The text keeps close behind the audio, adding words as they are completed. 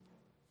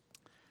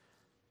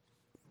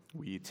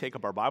We take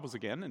up our Bibles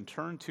again and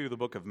turn to the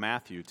book of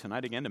Matthew.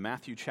 Tonight again to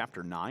Matthew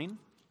chapter 9.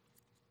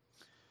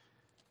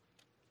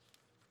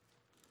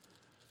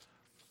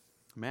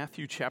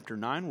 Matthew chapter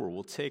 9, where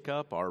we'll take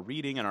up our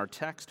reading and our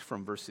text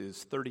from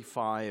verses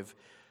 35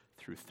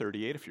 through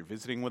 38. If you're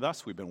visiting with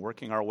us, we've been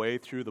working our way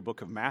through the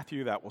book of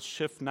Matthew. That will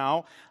shift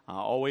now,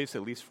 always,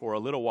 at least for a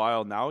little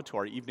while now, to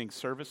our evening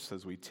service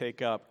as we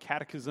take up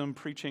catechism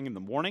preaching in the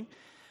morning.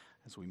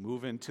 As we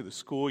move into the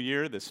school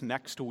year this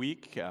next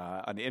week,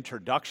 an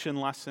introduction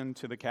lesson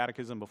to the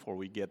catechism before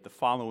we get the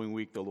following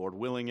week, the Lord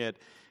willing it,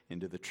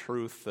 into the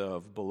truth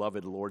of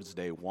beloved Lord's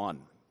Day 1.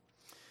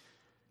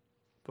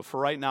 But for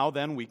right now,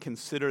 then, we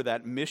consider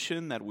that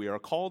mission that we are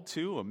called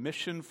to, a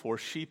mission for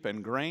sheep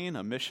and grain,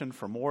 a mission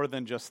for more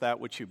than just that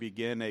which you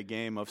begin a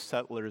game of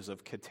Settlers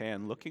of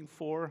Catan looking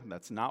for.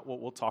 That's not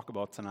what we'll talk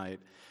about tonight,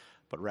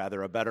 but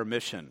rather a better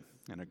mission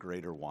and a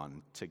greater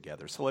one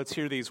together. So let's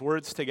hear these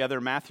words together.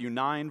 Matthew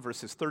 9,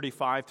 verses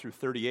 35 through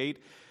 38.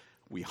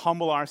 We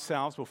humble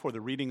ourselves before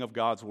the reading of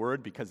God's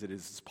word because it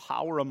is his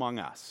power among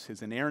us,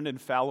 his inerrant,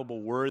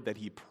 infallible word that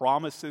he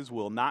promises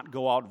will not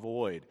go out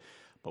void,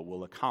 but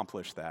will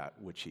accomplish that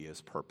which he has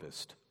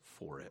purposed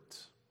for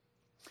it.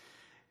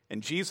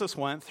 And Jesus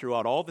went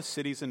throughout all the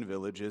cities and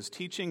villages,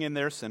 teaching in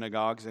their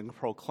synagogues and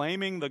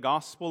proclaiming the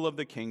gospel of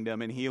the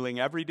kingdom and healing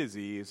every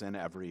disease and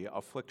every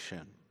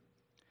affliction.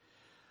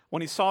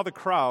 When he saw the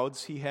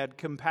crowds, he had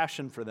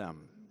compassion for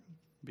them,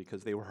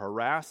 because they were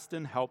harassed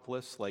and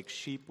helpless like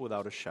sheep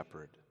without a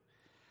shepherd.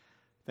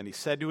 Then he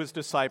said to his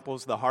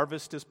disciples, "The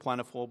harvest is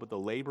plentiful, but the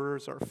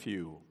laborers are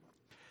few.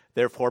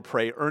 Therefore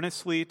pray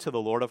earnestly to the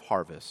Lord of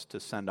harvest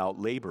to send out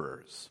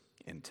laborers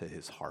into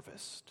his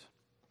harvest."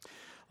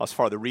 Thus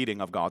far, the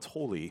reading of God's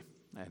holy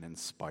and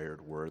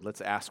inspired word. Let's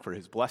ask for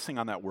his blessing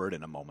on that word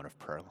in a moment of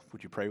prayer.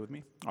 Would you pray with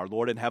me? Our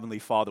Lord and Heavenly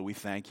Father, we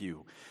thank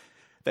you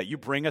that you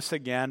bring us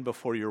again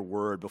before your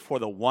word, before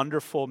the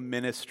wonderful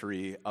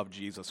ministry of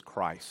Jesus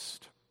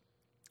Christ,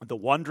 the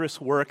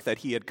wondrous work that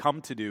he had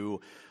come to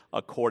do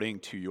according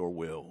to your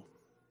will.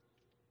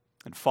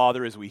 And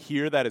Father, as we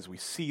hear that, as we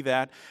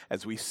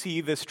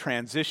see this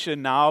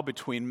transition now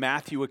between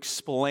Matthew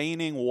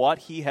explaining what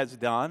he has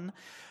done,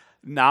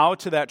 now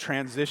to that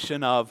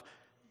transition of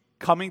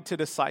coming to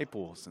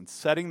disciples and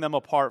setting them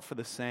apart for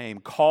the same,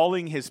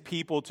 calling his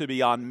people to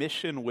be on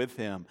mission with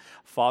him,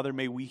 Father,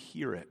 may we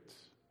hear it.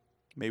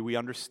 May we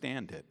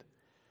understand it.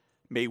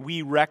 May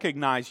we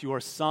recognize your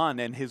Son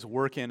and his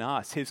work in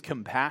us, his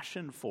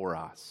compassion for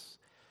us.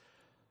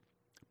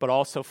 But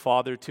also,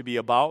 Father, to be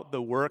about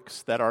the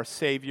works that our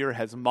Savior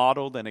has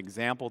modeled and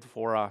exampled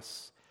for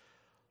us.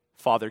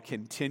 Father,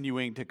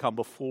 continuing to come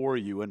before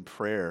you in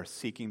prayer,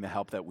 seeking the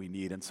help that we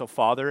need. And so,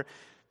 Father,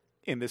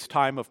 in this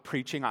time of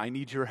preaching, I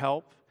need your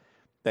help,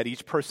 that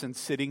each person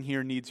sitting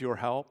here needs your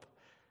help,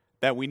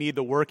 that we need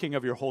the working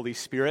of your Holy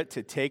Spirit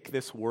to take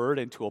this word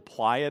and to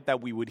apply it,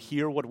 that we would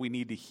hear what we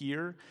need to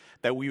hear,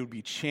 that we would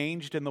be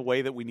changed in the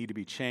way that we need to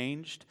be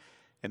changed,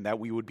 and that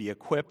we would be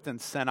equipped and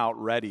sent out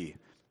ready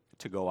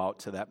to go out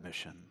to that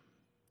mission.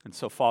 And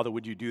so, Father,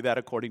 would you do that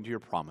according to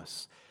your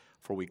promise?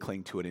 For we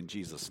cling to it in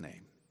Jesus'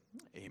 name.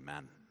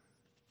 Amen.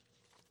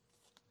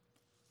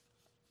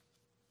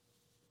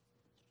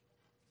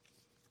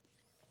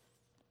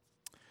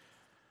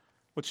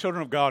 Well,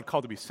 children of God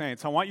called to be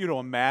saints, I want you to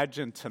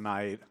imagine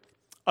tonight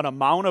an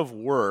amount of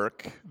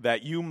work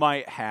that you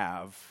might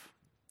have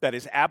that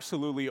is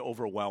absolutely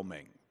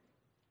overwhelming.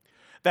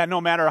 That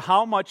no matter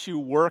how much you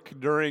work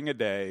during a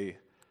day,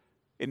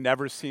 it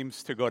never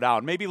seems to go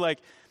down. Maybe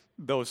like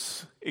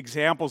those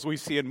examples we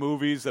see in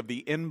movies of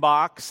the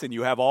inbox, and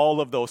you have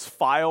all of those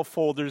file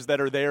folders that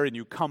are there, and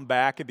you come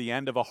back at the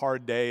end of a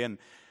hard day, and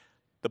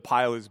the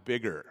pile is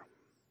bigger.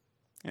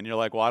 And you're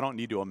like, well, I don't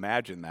need to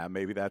imagine that.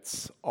 Maybe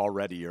that's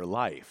already your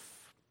life.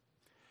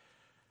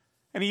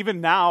 And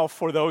even now,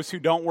 for those who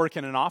don't work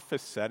in an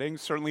office setting,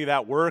 certainly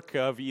that work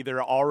of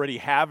either already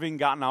having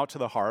gotten out to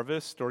the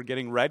harvest or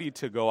getting ready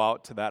to go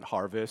out to that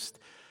harvest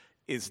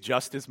is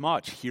just as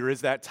much. Here is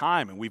that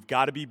time, and we've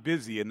got to be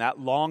busy, and that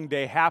long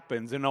day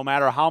happens, and no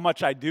matter how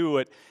much I do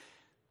it,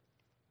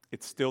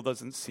 it still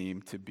doesn't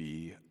seem to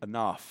be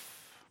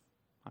enough.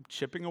 I'm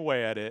chipping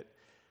away at it,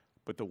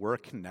 but the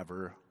work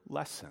never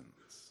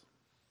lessens.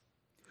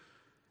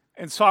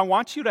 And so I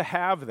want you to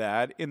have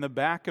that in the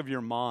back of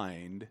your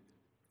mind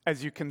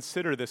as you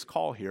consider this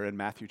call here in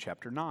Matthew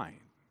chapter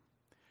 9.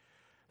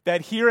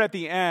 That here at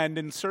the end,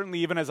 and certainly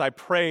even as I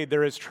prayed,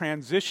 there is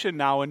transition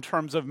now in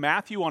terms of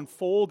Matthew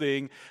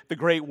unfolding the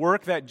great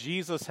work that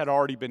Jesus had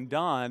already been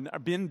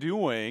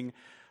doing,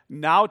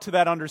 now to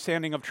that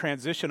understanding of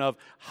transition of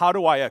how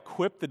do I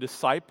equip the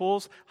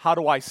disciples? How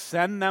do I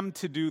send them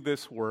to do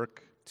this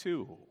work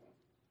too?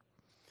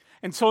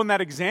 And so in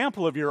that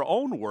example of your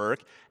own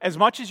work, as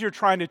much as you're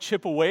trying to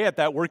chip away at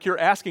that work, you're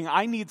asking,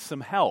 I need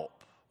some help.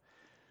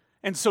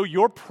 And so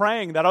you're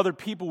praying that other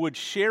people would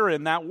share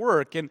in that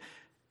work, and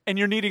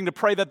you're needing to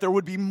pray that there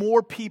would be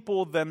more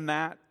people than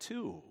that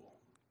too.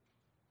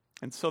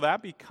 And so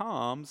that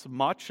becomes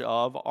much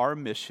of our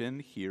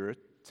mission here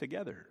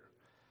together.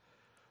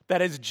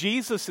 That as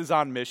Jesus is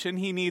on mission,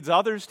 he needs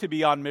others to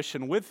be on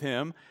mission with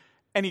him.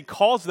 And he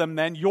calls them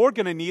then, you're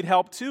going to need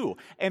help too.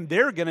 And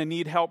they're going to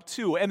need help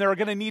too. And there are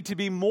going to need to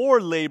be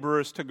more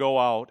laborers to go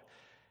out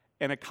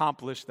and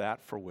accomplish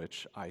that for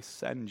which I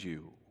send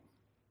you.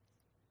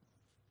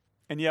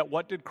 And yet,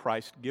 what did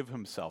Christ give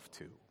himself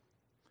to?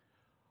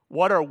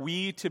 What are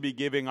we to be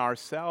giving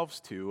ourselves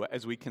to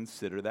as we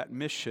consider that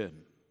mission?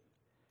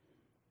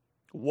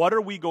 What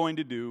are we going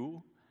to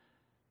do,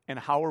 and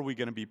how are we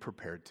going to be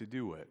prepared to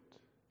do it?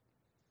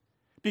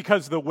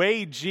 Because the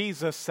way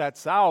Jesus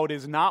sets out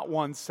is not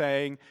one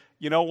saying,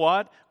 you know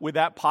what, with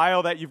that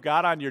pile that you've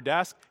got on your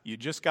desk, you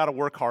just got to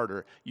work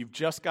harder. You've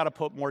just got to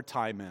put more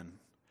time in.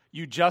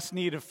 You just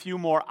need a few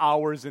more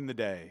hours in the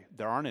day.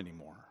 There aren't any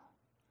more.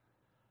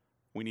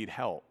 We need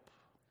help.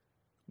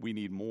 We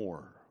need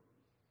more.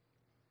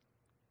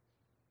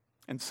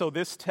 And so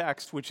this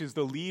text, which is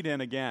the lead-in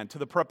again to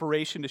the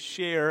preparation to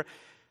share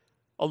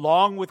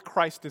along with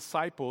Christ's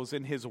disciples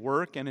in his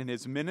work and in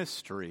his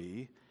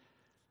ministry,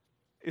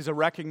 is a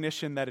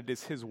recognition that it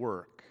is his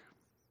work,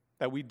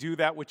 that we do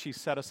that which he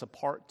set us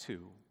apart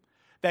to,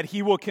 that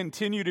he will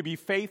continue to be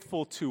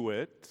faithful to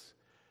it,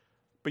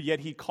 but yet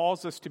he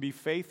calls us to be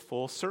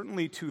faithful,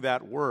 certainly to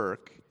that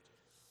work,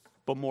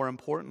 but more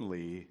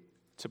importantly,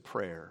 to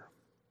prayer.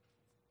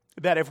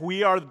 That if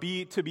we are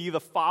to be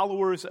the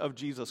followers of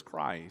Jesus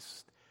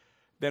Christ,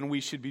 then we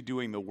should be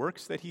doing the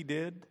works that he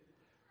did,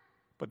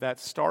 but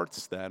that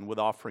starts then with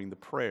offering the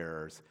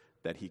prayers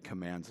that he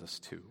commands us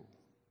to.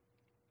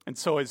 And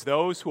so as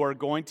those who are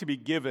going to be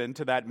given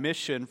to that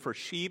mission for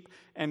sheep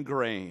and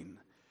grain,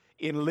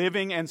 in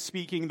living and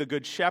speaking, the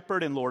Good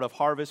Shepherd and Lord of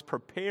Harvest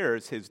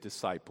prepares his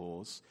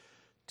disciples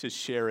to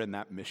share in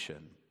that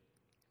mission.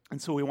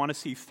 And so we want to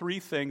see three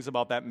things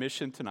about that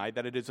mission tonight,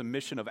 that it is a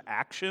mission of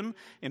action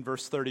in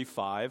verse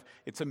 35,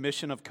 it's a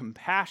mission of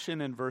compassion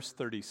in verse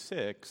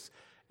 36,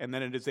 and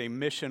then it is a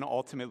mission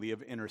ultimately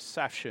of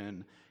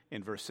intercession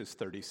in verses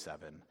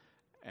 37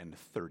 and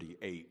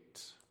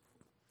 38.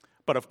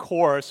 But of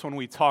course, when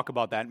we talk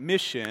about that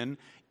mission,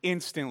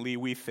 instantly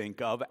we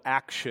think of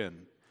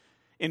action.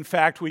 In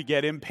fact, we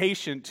get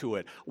impatient to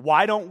it.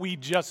 Why don't we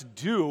just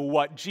do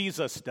what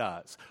Jesus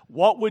does?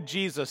 What would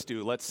Jesus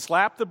do? Let's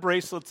slap the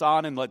bracelets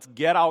on and let's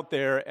get out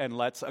there and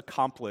let's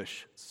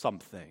accomplish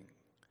something.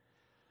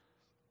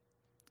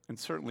 And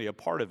certainly a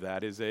part of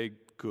that is a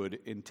good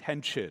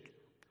intention.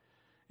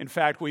 In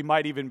fact, we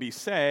might even be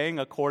saying,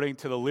 according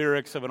to the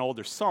lyrics of an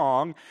older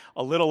song,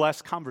 a little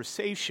less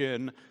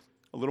conversation,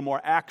 a little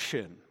more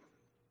action.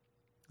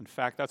 In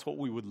fact, that's what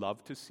we would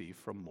love to see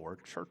from more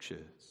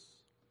churches.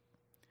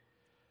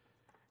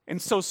 And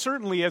so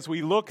certainly as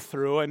we look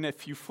through, and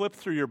if you flip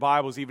through your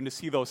Bibles even to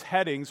see those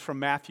headings from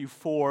Matthew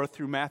 4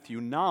 through Matthew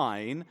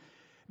 9,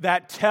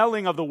 that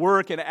telling of the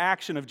work and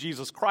action of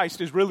Jesus Christ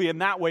is really in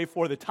that way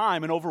for the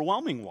time an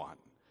overwhelming one.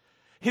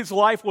 His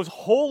life was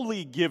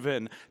wholly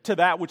given to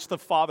that which the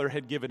Father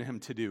had given him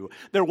to do.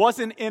 There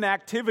wasn't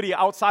inactivity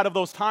outside of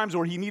those times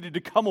where he needed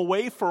to come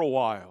away for a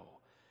while.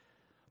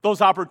 Those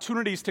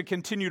opportunities to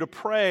continue to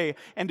pray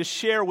and to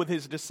share with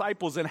his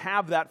disciples and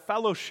have that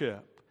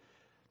fellowship.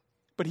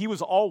 But he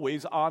was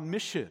always on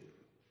mission.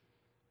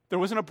 There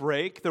wasn't a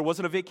break, there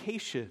wasn't a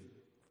vacation.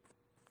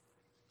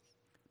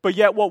 But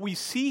yet what we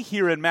see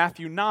here in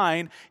Matthew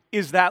 9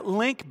 is that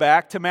link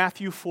back to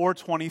Matthew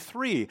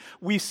 4:23.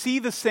 We see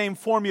the same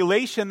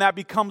formulation that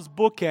becomes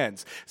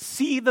bookends.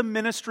 See the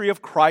ministry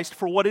of Christ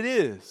for what it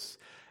is.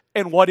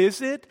 And what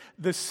is it?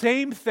 The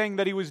same thing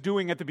that he was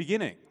doing at the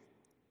beginning.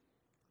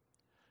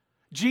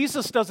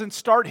 Jesus doesn't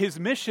start his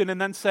mission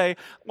and then say,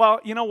 well,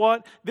 you know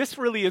what, this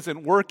really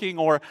isn't working,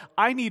 or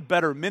I need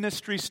better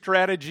ministry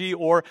strategy,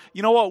 or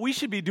you know what, we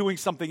should be doing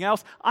something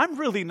else. I'm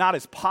really not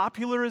as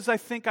popular as I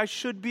think I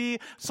should be,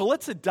 so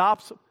let's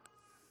adopt.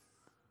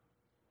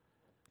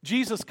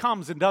 Jesus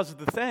comes and does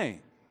the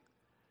thing.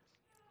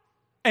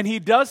 And he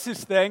does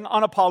his thing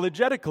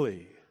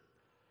unapologetically.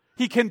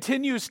 He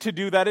continues to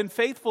do that in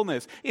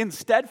faithfulness, in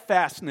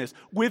steadfastness,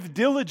 with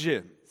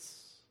diligence.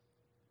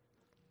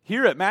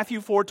 Here at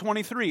Matthew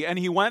 4:23, and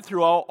he went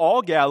through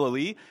all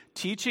Galilee,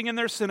 teaching in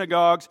their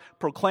synagogues,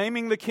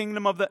 proclaiming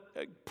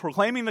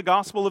the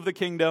gospel of the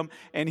kingdom,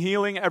 and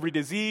healing every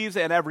disease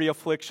and every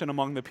affliction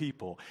among the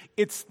people.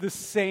 It's the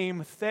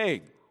same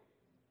thing.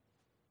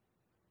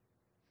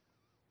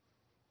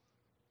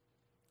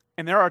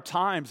 And there are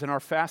times in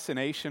our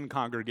fascination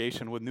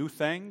congregation with new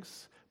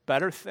things,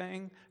 better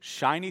thing,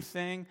 shiny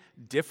thing,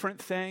 different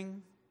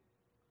thing,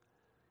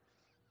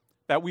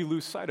 that we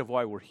lose sight of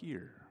why we're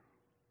here.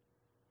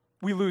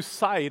 We lose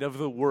sight of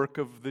the work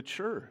of the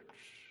church,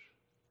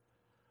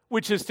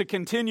 which is to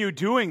continue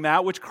doing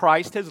that which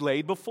Christ has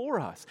laid before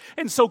us.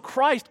 And so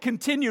Christ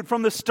continued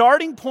from the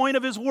starting point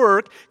of his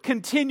work,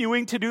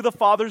 continuing to do the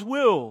Father's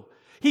will.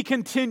 He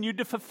continued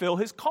to fulfill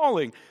his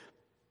calling,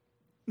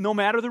 no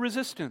matter the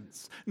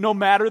resistance, no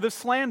matter the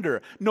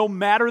slander, no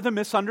matter the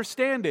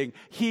misunderstanding.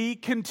 He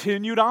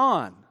continued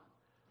on.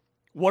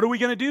 What are we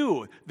going to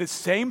do? The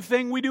same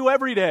thing we do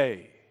every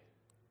day.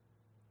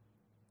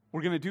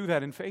 We're going to do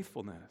that in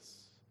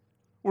faithfulness.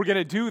 We're going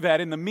to do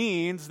that in the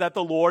means that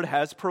the Lord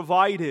has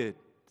provided.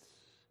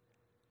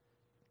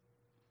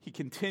 He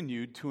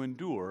continued to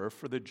endure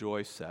for the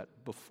joy set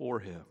before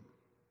him.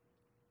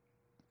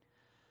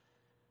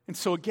 And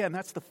so again,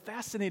 that's the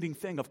fascinating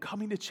thing of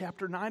coming to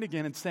chapter 9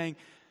 again and saying,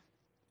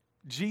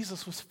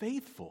 Jesus was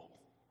faithful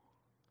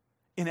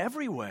in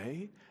every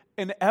way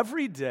and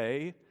every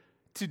day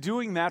to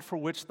doing that for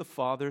which the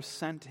Father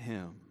sent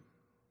him.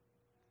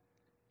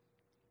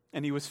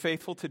 And he was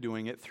faithful to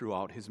doing it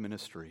throughout his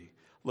ministry.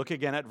 Look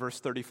again at verse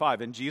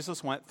 35. And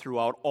Jesus went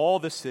throughout all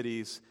the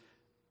cities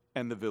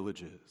and the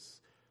villages.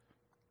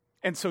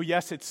 And so,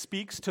 yes, it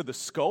speaks to the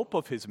scope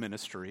of his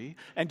ministry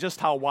and just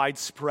how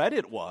widespread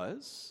it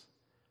was.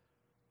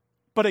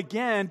 But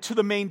again, to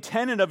the main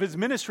tenet of his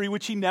ministry,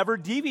 which he never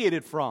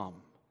deviated from.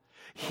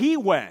 He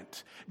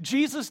went.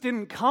 Jesus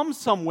didn't come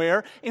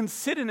somewhere and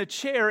sit in a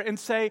chair and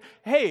say,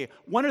 hey,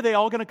 when are they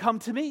all going to come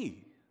to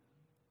me?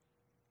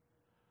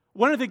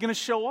 When are they going to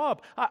show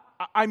up?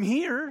 I'm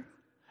here,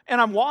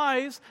 and I'm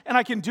wise, and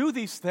I can do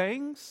these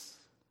things.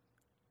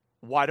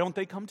 Why don't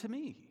they come to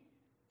me?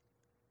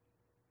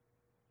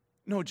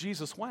 No,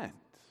 Jesus went.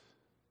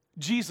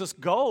 Jesus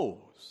goes.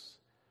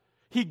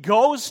 He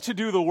goes to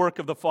do the work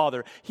of the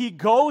Father. He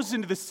goes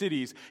into the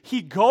cities.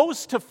 He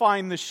goes to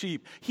find the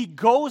sheep. He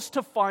goes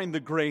to find the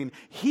grain.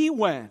 He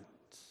went.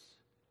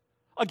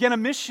 Again, a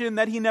mission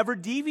that he never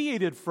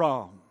deviated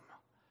from.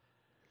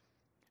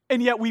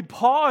 And yet we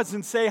pause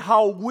and say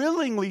how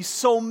willingly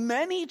so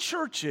many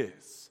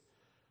churches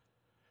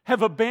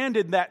have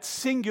abandoned that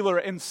singular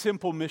and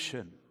simple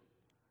mission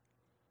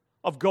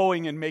of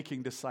going and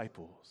making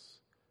disciples,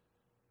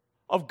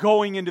 of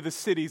going into the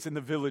cities and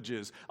the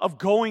villages, of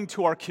going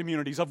to our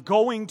communities, of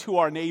going to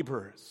our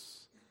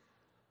neighbors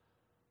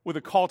with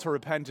a call to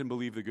repent and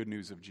believe the good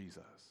news of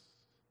Jesus.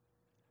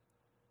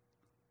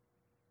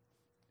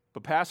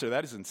 But Pastor,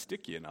 that isn't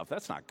sticky enough.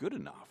 That's not good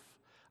enough.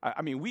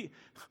 I mean,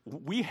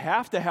 we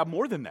have to have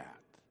more than that.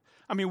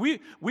 I mean,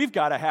 we've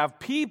got to have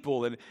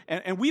people,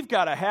 and we've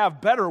got to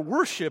have better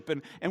worship,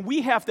 and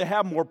we have to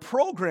have more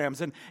programs,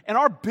 and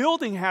our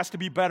building has to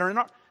be better. And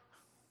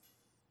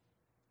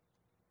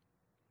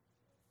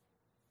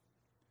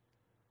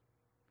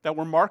that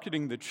we're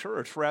marketing the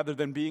church rather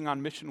than being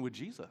on mission with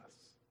Jesus.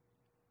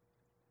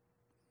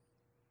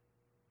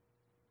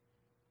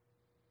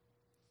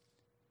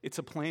 It's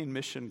a plain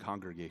mission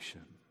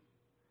congregation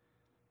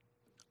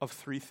of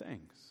three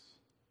things.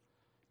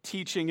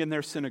 Teaching in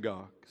their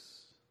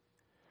synagogues.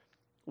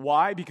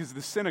 Why? Because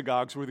the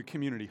synagogues were the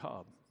community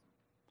hub.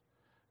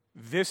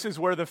 This is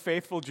where the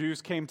faithful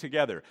Jews came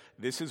together.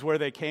 This is where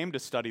they came to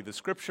study the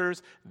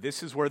scriptures.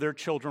 This is where their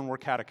children were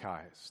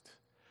catechized.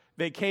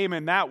 They came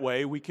in that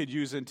way, we could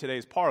use in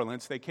today's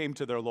parlance, they came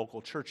to their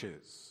local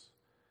churches.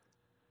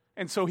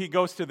 And so he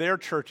goes to their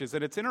churches,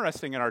 and it's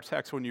interesting in our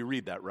text when you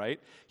read that, right?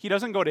 He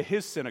doesn't go to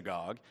his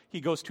synagogue,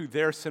 he goes to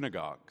their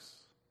synagogues.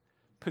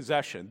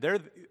 Possession,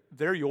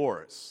 they're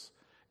yours.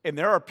 And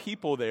there are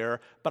people there,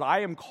 but I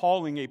am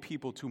calling a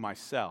people to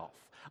myself.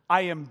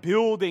 I am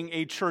building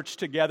a church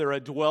together, a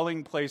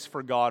dwelling place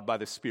for God by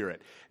the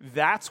Spirit.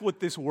 That's what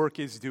this work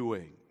is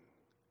doing.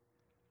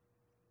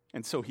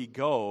 And so he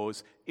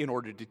goes in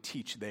order to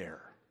teach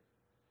there,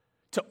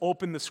 to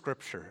open the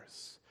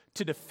scriptures,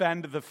 to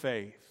defend the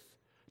faith,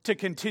 to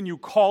continue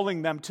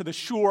calling them to the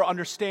sure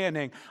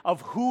understanding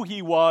of who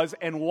he was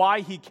and why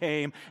he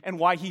came and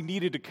why he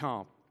needed to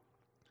come,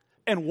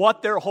 and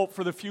what their hope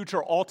for the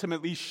future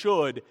ultimately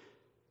should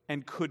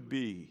and could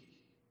be.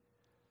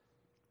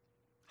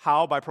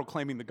 How? By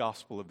proclaiming the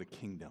gospel of the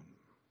kingdom.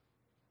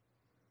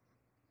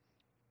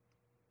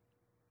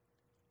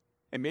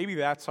 And maybe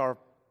that's our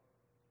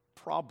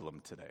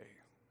problem today.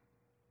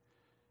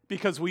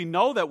 Because we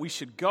know that we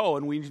should go,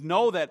 and we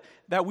know that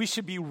we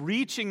should be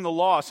reaching the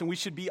lost, and we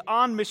should be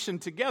on mission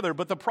together,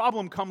 but the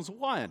problem comes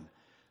when?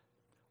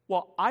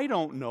 Well, I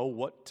don't know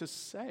what to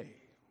say.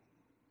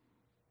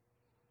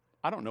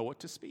 I don't know what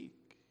to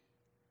speak.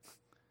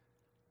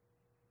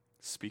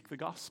 Speak the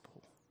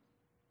gospel.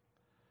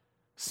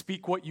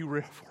 Speak what you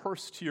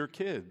rehearse to your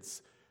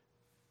kids.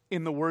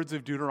 In the words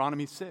of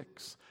Deuteronomy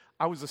 6,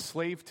 I was a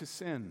slave to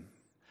sin.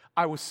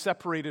 I was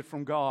separated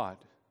from God.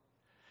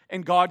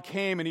 And God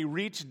came and he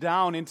reached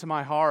down into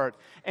my heart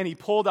and he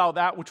pulled out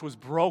that which was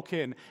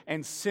broken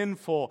and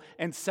sinful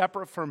and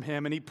separate from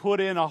him. And he put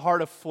in a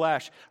heart of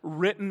flesh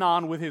written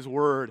on with his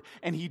word.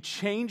 And he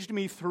changed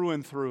me through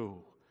and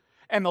through.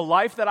 And the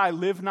life that I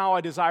live now,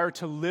 I desire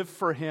to live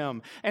for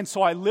him. And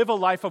so I live a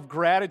life of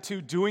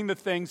gratitude, doing the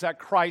things that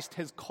Christ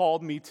has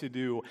called me to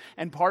do.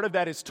 And part of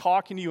that is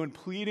talking to you and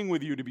pleading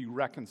with you to be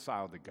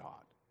reconciled to God.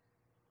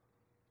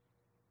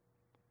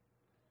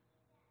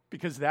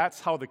 Because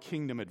that's how the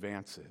kingdom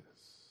advances.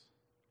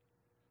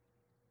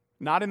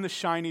 Not in the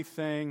shiny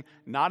thing,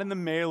 not in the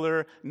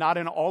mailer, not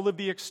in all of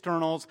the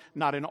externals,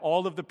 not in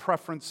all of the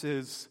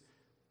preferences,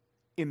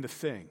 in the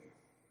thing,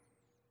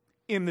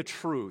 in the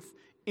truth,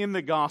 in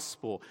the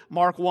gospel.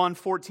 Mark 1,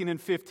 14 and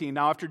 15.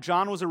 Now after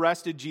John was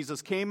arrested,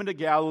 Jesus came into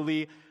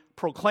Galilee,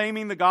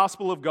 proclaiming the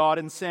gospel of God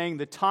and saying,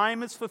 the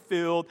time is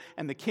fulfilled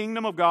and the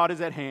kingdom of God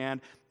is at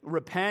hand.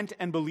 repent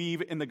and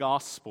believe in the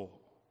gospel.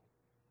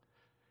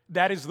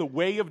 That is the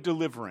way of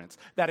deliverance.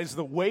 That is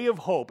the way of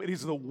hope. It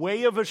is the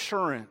way of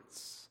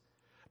assurance.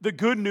 The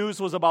good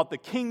news was about the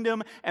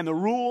kingdom and the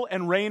rule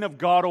and reign of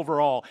God over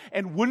all.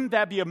 And wouldn't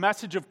that be a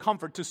message of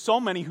comfort to so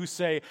many who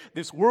say,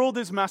 this world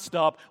is messed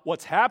up,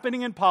 what's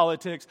happening in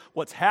politics,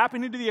 what's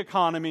happening to the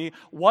economy,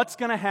 what's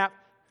going to happen?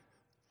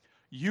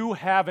 You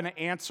have an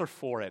answer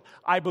for it.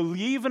 I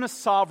believe in a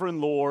sovereign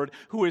Lord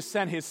who has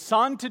sent his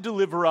Son to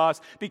deliver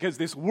us because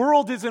this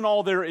world isn't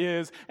all there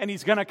is, and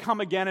he's going to come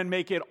again and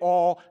make it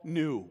all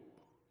new.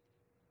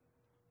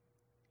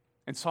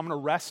 And so I'm going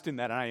to rest in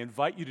that, and I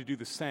invite you to do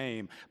the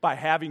same by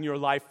having your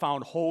life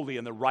found holy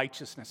in the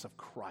righteousness of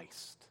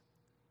Christ.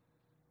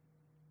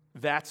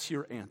 That's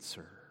your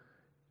answer.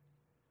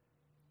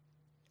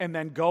 And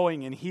then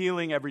going and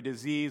healing every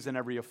disease and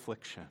every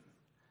affliction.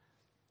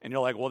 And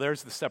you're like, well,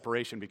 there's the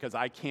separation because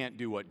I can't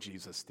do what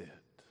Jesus did.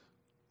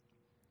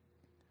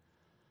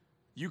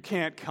 You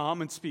can't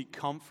come and speak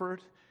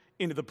comfort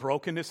into the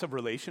brokenness of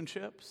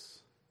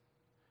relationships,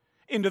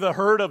 into the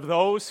hurt of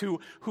those who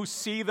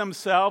see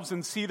themselves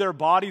and see their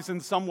bodies in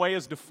some way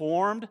as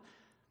deformed,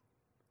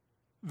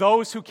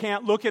 those who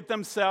can't look at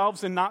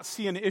themselves and not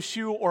see an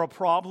issue or a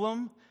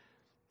problem,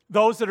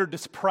 those that are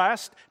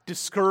depressed,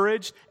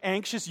 discouraged,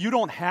 anxious. You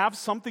don't have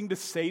something to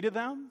say to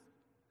them.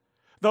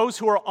 Those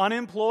who are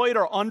unemployed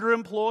or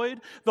underemployed,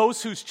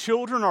 those whose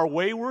children are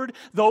wayward,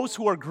 those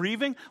who are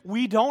grieving,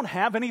 we don't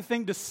have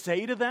anything to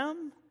say to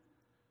them.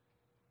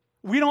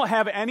 We don't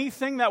have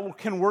anything that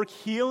can work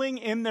healing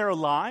in their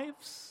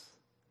lives.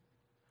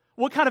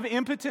 What kind of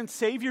impotent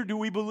Savior do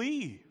we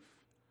believe?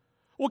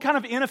 What kind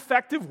of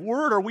ineffective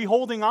word are we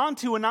holding on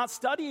to and not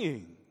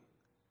studying?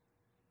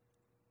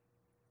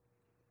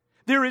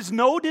 There is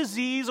no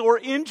disease or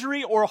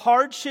injury or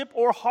hardship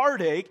or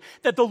heartache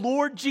that the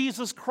Lord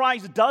Jesus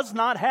Christ does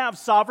not have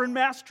sovereign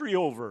mastery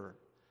over.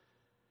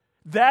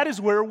 That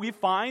is where we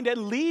find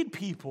and lead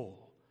people,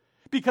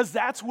 because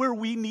that's where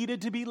we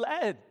needed to be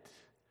led.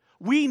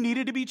 We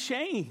needed to be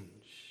changed.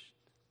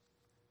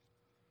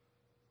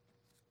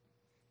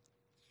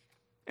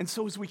 And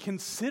so as we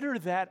consider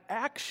that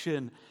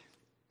action,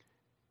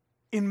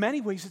 in many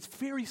ways it's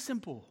very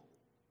simple.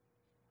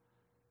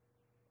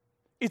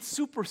 It's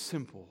super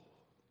simple.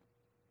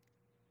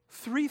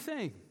 3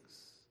 things: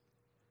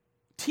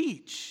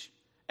 teach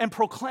and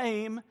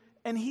proclaim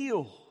and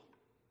heal.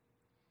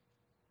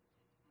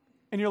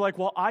 And you're like,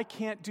 well, I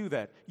can't do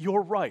that.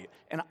 You're right,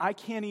 and I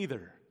can't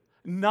either.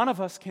 None of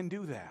us can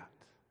do that.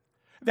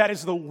 That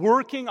is the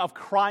working of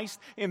Christ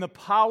in the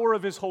power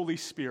of his Holy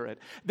Spirit.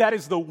 That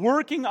is the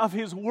working of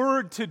his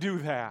word to do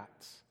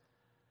that.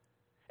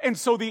 And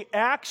so the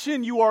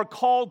action you are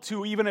called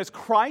to, even as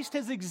Christ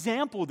has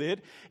exampled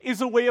it,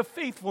 is a way of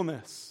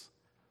faithfulness.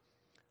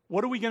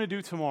 What are we going to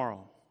do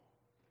tomorrow?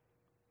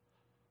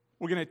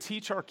 We're going to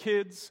teach our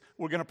kids,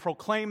 we're going to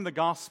proclaim the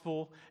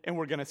gospel, and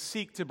we're going to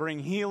seek to bring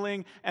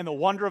healing and the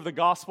wonder of the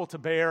gospel to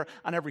bear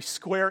on every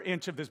square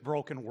inch of this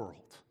broken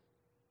world.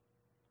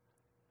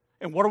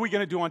 And what are we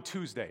going to do on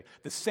Tuesday?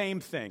 The same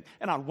thing.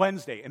 And on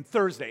Wednesday and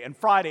Thursday and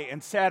Friday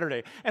and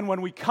Saturday. And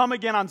when we come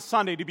again on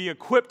Sunday to be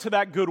equipped to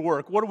that good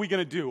work, what are we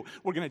going to do?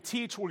 We're going to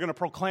teach, we're going to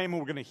proclaim, and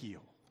we're going to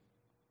heal.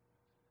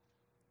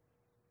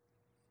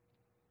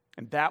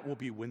 And that will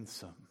be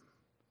winsome.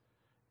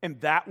 And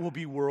that will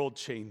be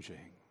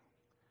world-changing,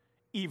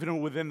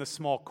 even within the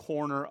small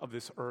corner of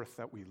this earth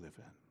that we live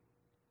in.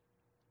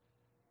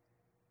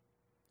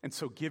 And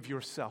so give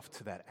yourself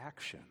to that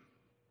action.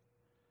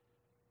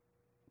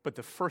 But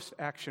the first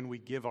action we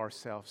give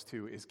ourselves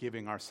to is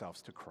giving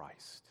ourselves to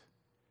Christ.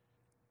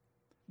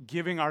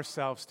 Giving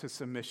ourselves to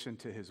submission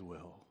to his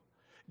will.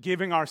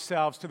 Giving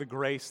ourselves to the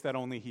grace that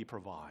only he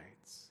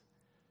provides.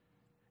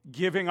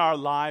 Giving our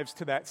lives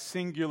to that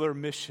singular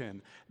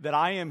mission that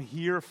I am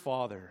here,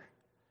 Father,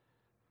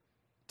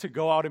 to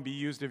go out and be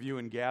used of you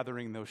in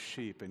gathering those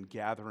sheep and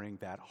gathering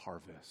that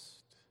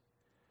harvest.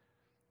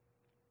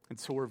 And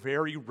so we're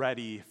very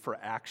ready for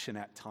action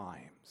at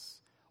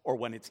times, or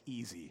when it's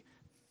easy.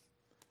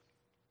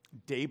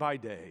 Day by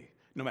day,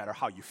 no matter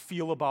how you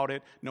feel about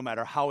it, no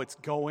matter how it's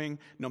going,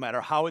 no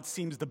matter how it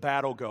seems the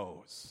battle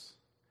goes,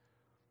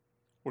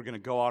 we're going to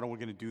go out and we're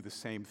going to do the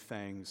same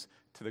things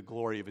to the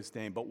glory of his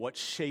name. But what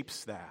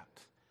shapes that,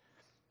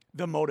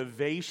 the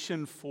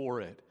motivation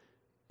for it,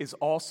 is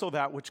also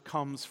that which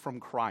comes from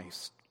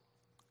Christ,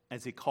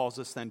 as he calls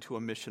us then to a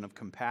mission of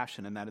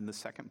compassion, and that in the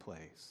second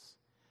place.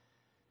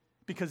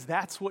 Because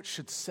that's what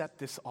should set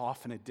this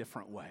off in a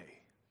different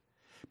way.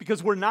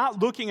 Because we're not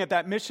looking at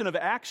that mission of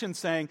action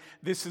saying,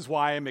 this is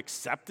why I'm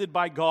accepted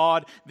by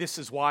God, this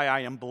is why I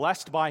am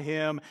blessed by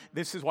him,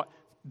 this is why.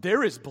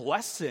 There is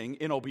blessing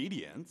in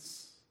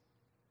obedience.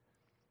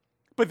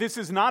 But this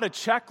is not a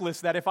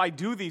checklist that if I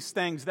do these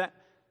things, that.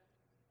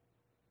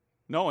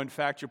 No, in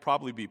fact, you'll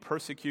probably be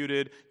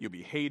persecuted, you'll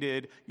be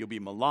hated, you'll be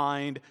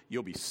maligned,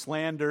 you'll be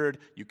slandered,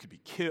 you could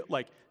be killed.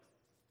 Like,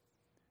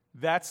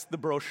 that's the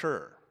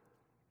brochure.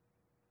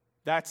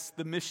 That's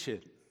the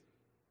mission.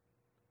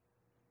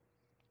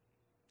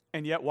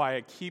 And yet why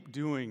I keep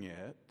doing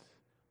it,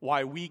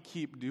 why we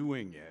keep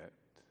doing it,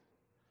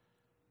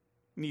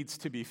 needs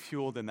to be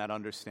fueled in that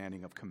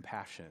understanding of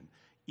compassion,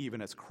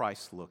 even as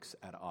Christ looks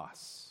at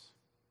us.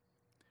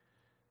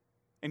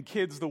 And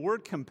kids, the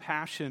word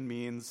compassion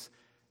means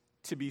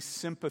to be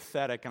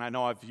sympathetic, and I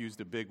know I've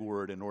used a big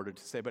word in order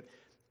to say,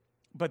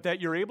 but that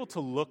you're able to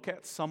look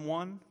at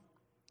someone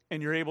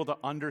and you're able to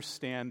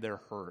understand their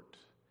hurt.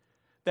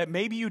 That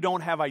maybe you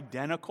don't have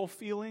identical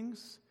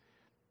feelings,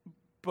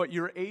 but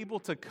you're able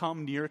to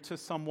come near to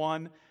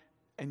someone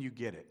and you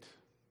get it,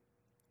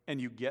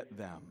 and you get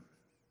them.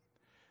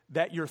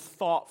 That you're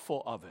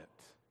thoughtful of it,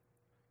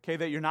 okay?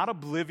 That you're not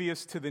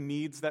oblivious to the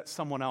needs that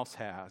someone else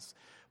has.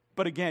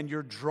 But again,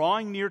 you're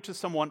drawing near to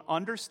someone,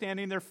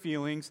 understanding their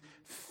feelings,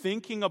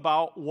 thinking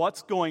about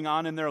what's going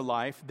on in their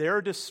life,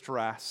 their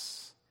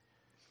distress.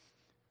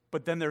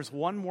 But then there's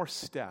one more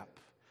step,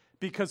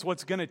 because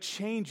what's going to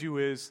change you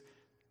is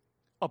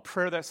a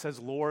prayer that says,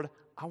 Lord,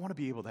 I want to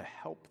be able to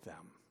help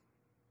them.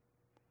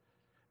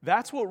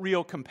 That's what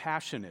real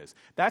compassion is.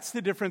 That's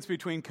the difference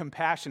between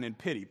compassion and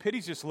pity.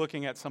 Pity's just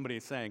looking at somebody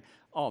and saying,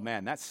 oh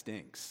man, that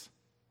stinks.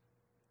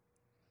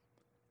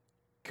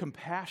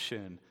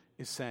 Compassion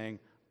is saying,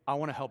 I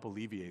want to help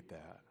alleviate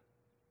that.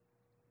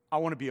 I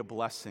want to be a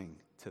blessing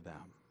to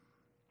them.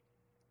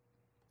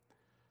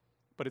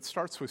 But it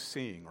starts with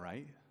seeing,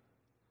 right?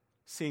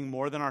 Seeing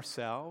more than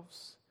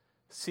ourselves,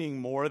 seeing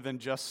more than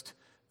just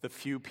the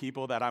few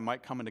people that I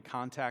might come into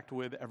contact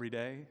with every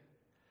day,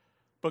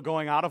 but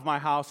going out of my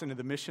house into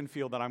the mission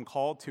field that I'm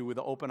called to with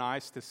open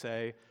eyes to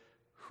say,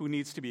 who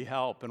needs to be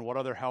helped and what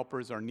other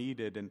helpers are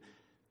needed and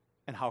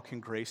how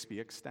can grace be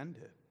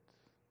extended?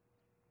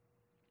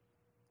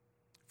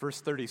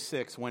 Verse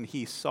 36, when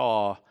he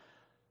saw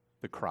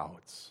the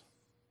crowds.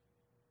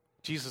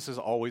 Jesus is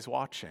always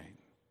watching.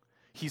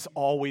 He's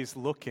always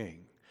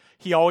looking.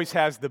 He always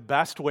has the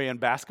best way in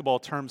basketball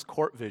terms,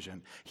 court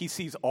vision. He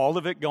sees all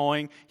of it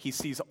going. He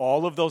sees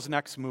all of those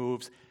next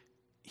moves.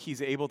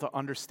 He's able to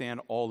understand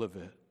all of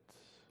it.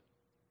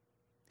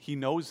 He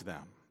knows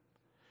them.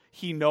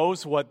 He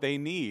knows what they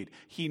need.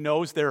 He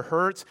knows their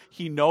hurts.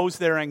 He knows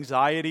their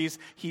anxieties.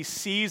 He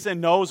sees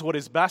and knows what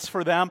is best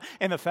for them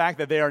and the fact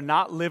that they are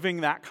not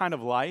living that kind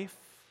of life.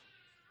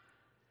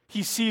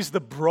 He sees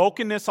the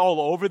brokenness all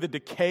over, the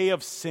decay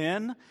of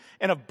sin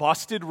and of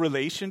busted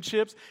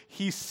relationships.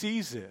 He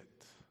sees it.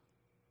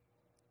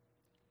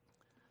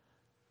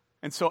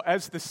 And so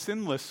as the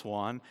sinless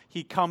one,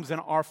 he comes in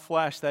our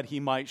flesh that he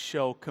might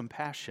show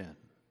compassion.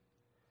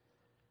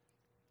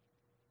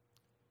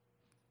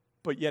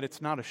 But yet it's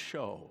not a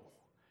show.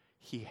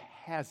 He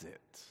has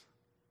it.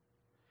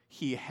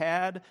 He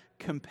had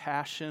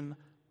compassion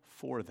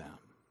for them.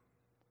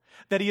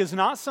 That he is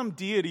not some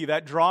deity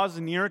that draws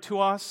near to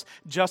us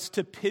just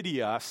to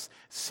pity us,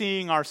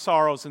 seeing our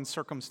sorrows and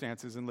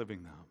circumstances and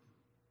living them.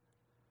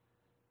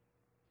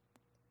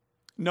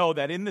 No,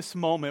 that in this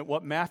moment,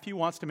 what Matthew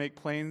wants to make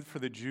plain for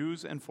the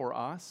Jews and for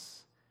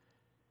us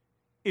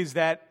is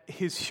that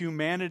his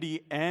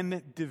humanity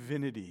and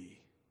divinity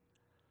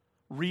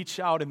reach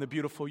out in the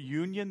beautiful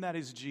union that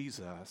is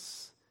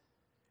Jesus,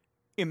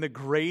 in the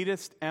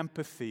greatest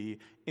empathy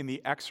in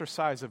the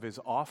exercise of his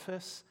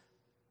office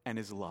and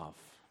his love.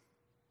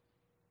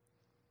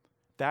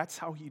 That's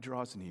how he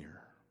draws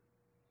near.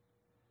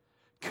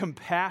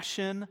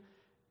 Compassion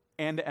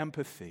and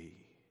empathy.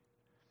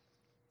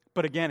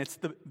 But again, it's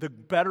the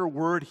better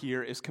word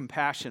here is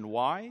compassion.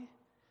 Why?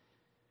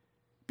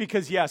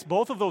 Because yes,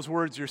 both of those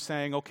words you're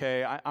saying,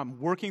 okay, I'm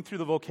working through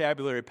the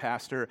vocabulary,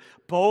 Pastor.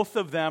 Both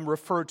of them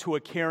refer to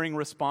a caring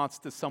response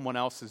to someone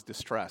else's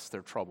distress,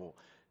 their trouble.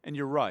 And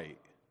you're right.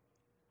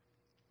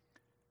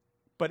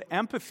 But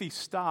empathy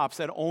stops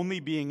at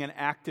only being an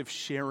active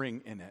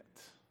sharing in it.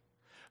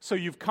 So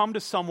you've come to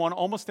someone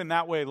almost in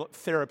that way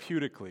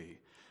therapeutically.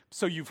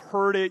 So you've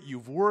heard it,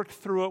 you've worked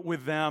through it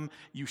with them,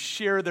 you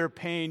share their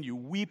pain, you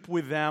weep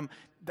with them.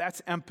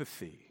 That's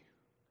empathy.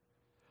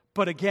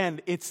 But again,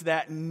 it's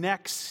that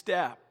next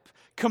step.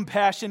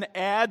 Compassion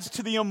adds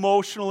to the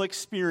emotional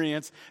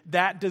experience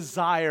that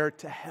desire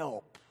to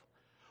help.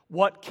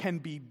 What can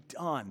be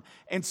done?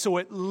 And so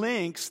it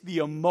links the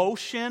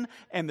emotion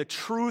and the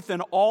truth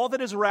and all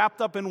that is wrapped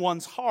up in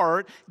one's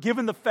heart,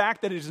 given the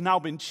fact that it has now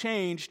been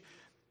changed,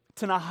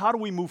 to now how do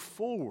we move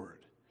forward?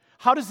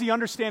 How does the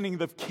understanding of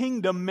the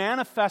kingdom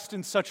manifest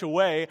in such a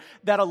way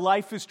that a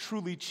life is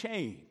truly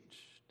changed?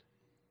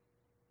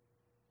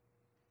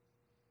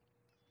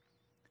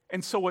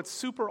 And so what's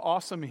super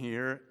awesome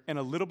here, and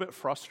a little bit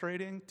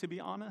frustrating, to be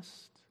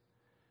honest,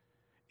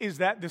 is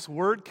that this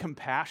word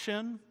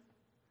compassion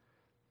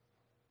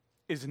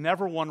is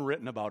never one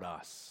written about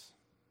us.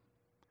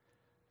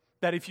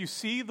 That if you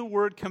see the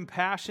word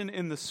compassion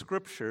in the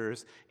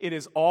scriptures, it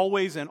is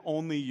always and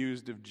only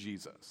used of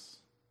Jesus.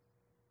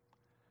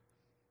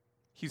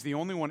 He's the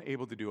only one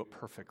able to do it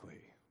perfectly.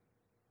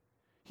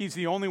 He's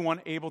the only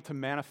one able to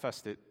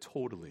manifest it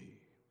totally.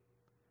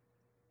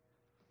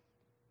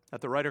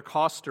 That the writer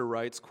Coster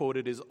writes, quote,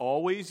 "It is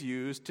always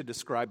used to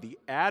describe the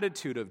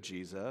attitude of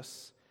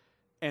Jesus,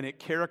 and it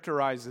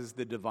characterizes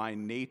the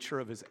divine nature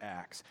of his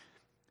acts."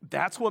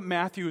 That's what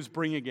Matthew is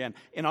bringing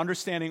in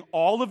understanding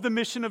all of the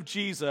mission of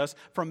Jesus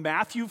from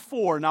Matthew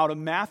 4 now to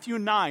Matthew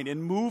 9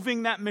 and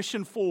moving that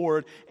mission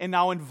forward and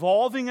now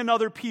involving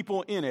another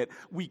people in it.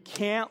 We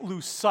can't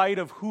lose sight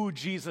of who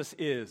Jesus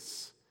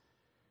is,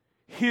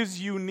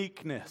 his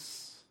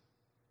uniqueness.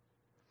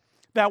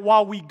 That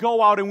while we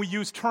go out and we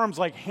use terms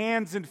like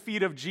hands and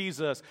feet of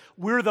Jesus,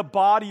 we're the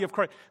body of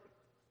Christ.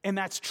 And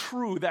that's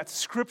true, that's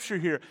scripture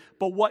here.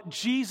 But what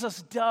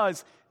Jesus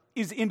does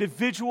is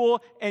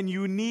individual and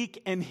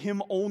unique and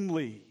him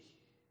only.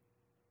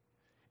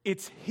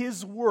 It's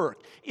his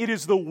work. It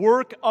is the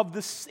work of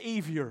the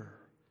Savior.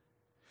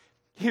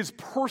 His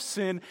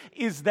person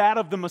is that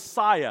of the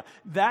Messiah.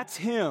 That's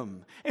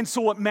him. And so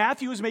what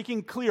Matthew is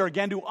making clear,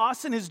 again, to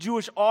us and his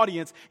Jewish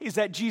audience, is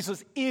that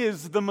Jesus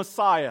is the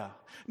Messiah.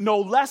 No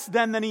less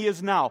than he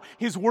is now.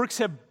 His works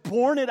have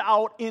borne it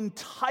out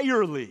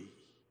entirely.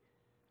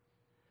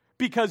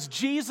 Because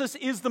Jesus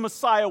is the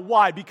Messiah.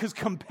 Why? Because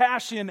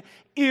compassion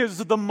is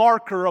the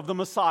marker of the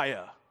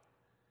Messiah.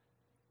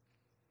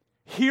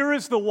 Here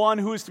is the one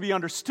who is to be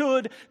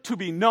understood, to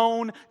be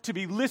known, to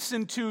be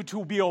listened to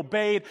be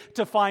obeyed,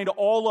 to find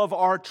all of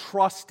our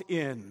trust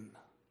in.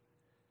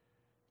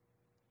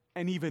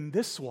 And even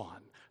this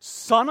one,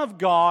 Son of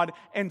God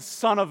and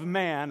Son of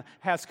Man,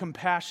 has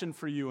compassion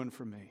for you and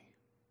for me.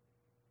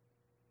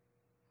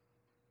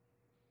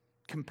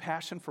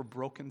 Compassion for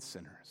broken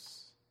sinners.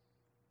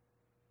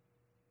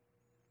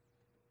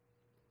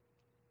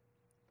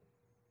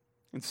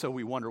 And so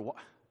we wonder,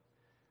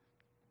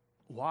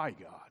 why,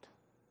 God?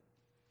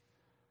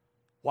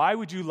 Why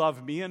would you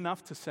love me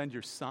enough to send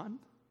your Son?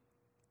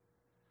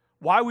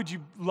 Why would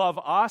you love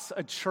us,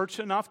 a church,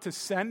 enough to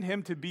send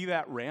him to be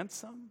that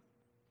ransom?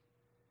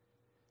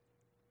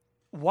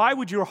 Why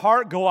would your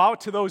heart go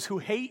out to those who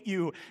hate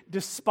you,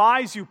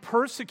 despise you,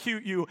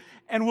 persecute you,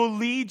 and will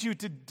lead you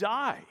to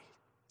die?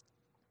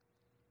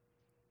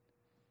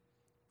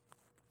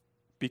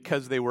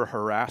 Because they were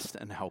harassed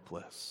and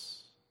helpless.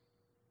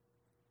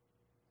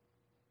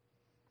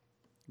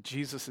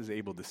 Jesus is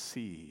able to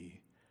see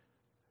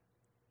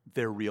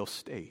their real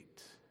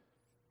state.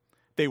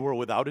 They were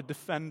without a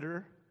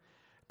defender.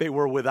 They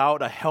were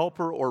without a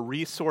helper or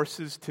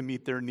resources to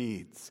meet their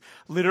needs.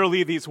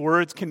 Literally, these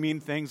words can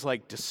mean things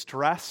like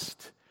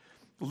distressed,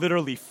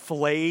 literally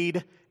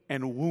flayed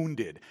and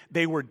wounded.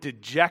 They were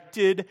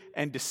dejected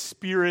and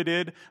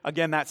dispirited.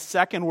 Again, that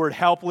second word,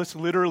 helpless,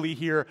 literally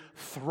here,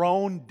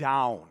 thrown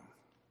down.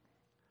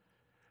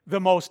 The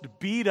most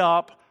beat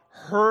up,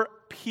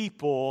 hurt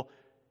people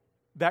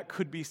that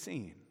could be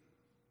seen.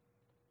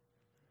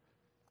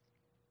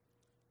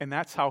 And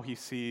that's how he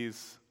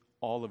sees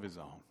all of his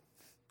own.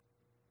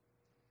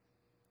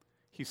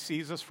 He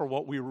sees us for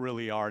what we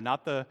really are,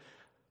 not the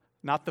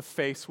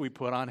face we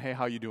put on, hey,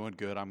 how you doing?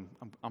 Good. I'm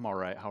all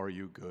right. How are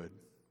you? Good.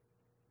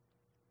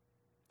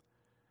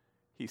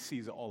 He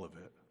sees all of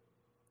it.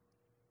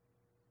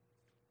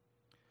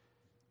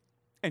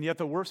 And yet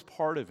the worst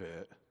part of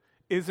it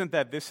isn't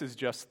that this is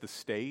just the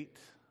state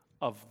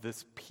of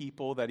this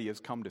people that he has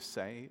come to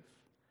save,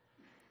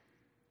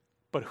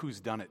 but who's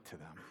done it to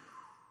them?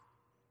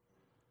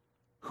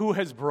 Who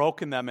has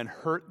broken them and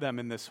hurt them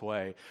in this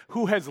way?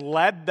 Who has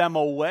led them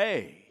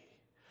away?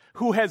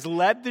 Who has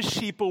led the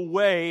sheep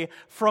away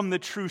from the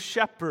true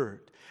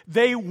shepherd?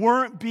 They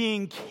weren't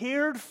being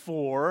cared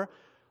for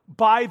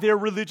by their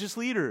religious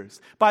leaders,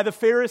 by the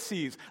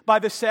Pharisees, by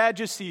the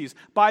Sadducees,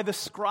 by the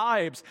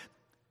scribes.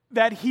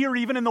 That here,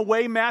 even in the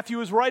way Matthew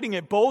is writing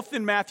it, both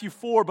in Matthew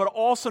 4, but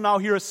also now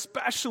here,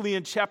 especially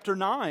in chapter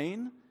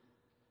 9,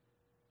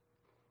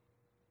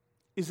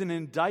 is an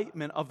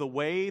indictment of the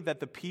way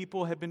that the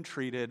people have been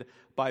treated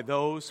by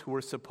those who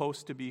were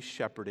supposed to be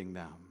shepherding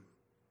them.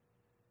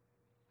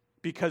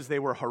 Because they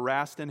were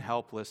harassed and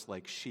helpless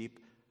like sheep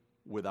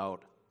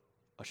without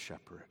a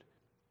shepherd.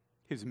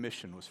 His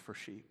mission was for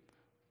sheep.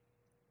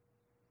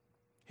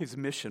 His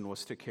mission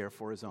was to care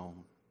for his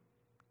own.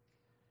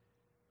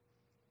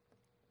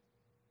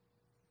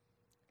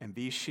 And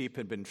these sheep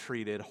had been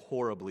treated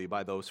horribly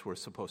by those who were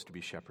supposed to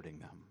be shepherding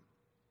them.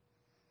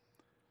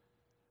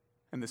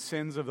 And the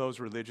sins of those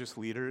religious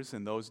leaders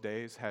in those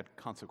days had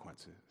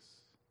consequences.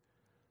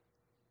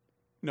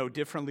 No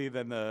differently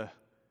than the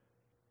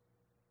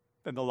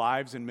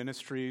lives and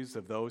ministries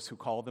of those who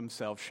call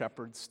themselves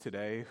shepherds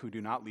today, who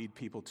do not lead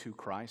people to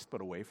Christ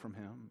but away from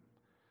him,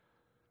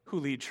 who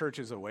lead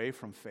churches away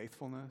from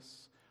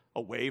faithfulness,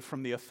 away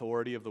from the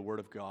authority of the Word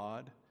of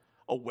God,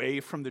 away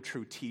from the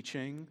true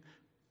teaching,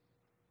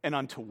 and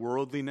unto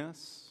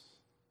worldliness.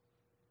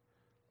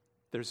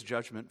 There's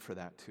judgment for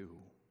that too.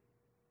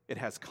 It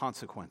has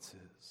consequences.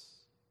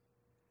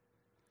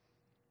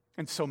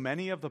 And so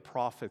many of the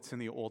prophets in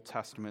the Old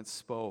Testament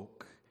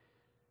spoke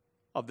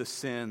of the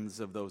sins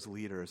of those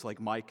leaders,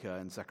 like Micah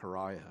and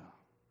Zechariah,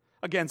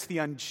 against the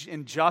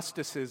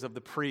injustices of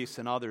the priests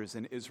and others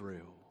in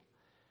Israel.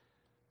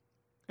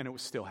 And it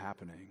was still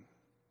happening.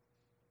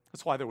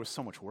 That's why there was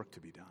so much work to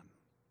be done.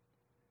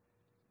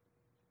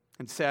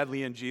 And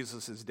sadly, in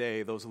Jesus'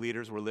 day, those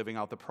leaders were living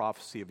out the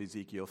prophecy of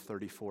Ezekiel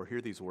 34. Hear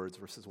these words,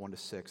 verses 1 to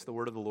 6. The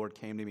word of the Lord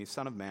came to me,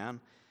 Son of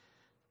man,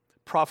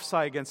 Prophesy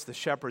against the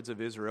shepherds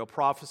of Israel.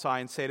 Prophesy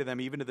and say to them,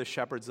 even to the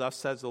shepherds, thus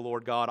says the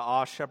Lord God,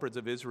 ah, shepherds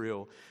of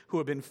Israel, who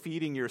have been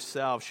feeding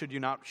yourselves, should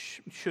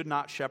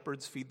not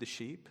shepherds feed the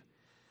sheep?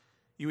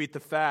 You eat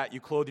the fat,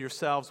 you clothe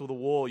yourselves with the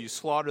wool, you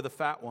slaughter the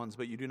fat ones,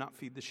 but you do not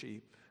feed the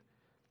sheep.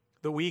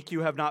 The weak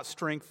you have not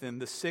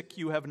strengthened, the sick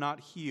you have not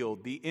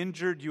healed, the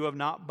injured you have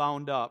not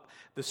bound up,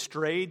 the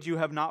strayed you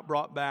have not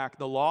brought back,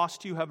 the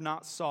lost you have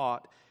not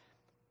sought,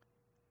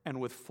 and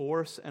with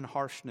force and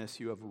harshness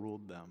you have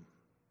ruled them.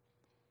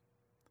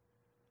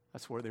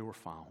 That's where they were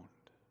found.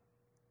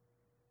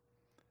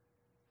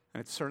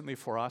 And it's certainly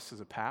for us as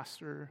a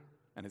pastor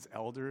and as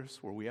elders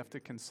where we have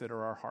to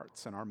consider our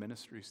hearts and our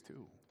ministries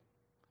too.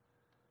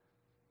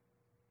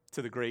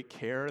 To the great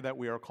care that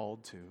we are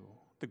called to,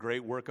 the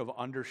great work of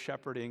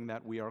under-shepherding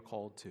that we are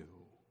called to.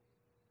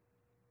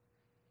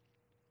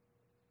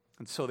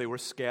 And so they were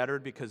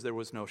scattered because there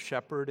was no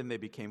shepherd, and they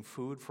became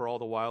food for all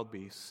the wild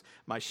beasts.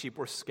 My sheep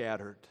were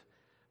scattered.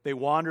 They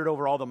wandered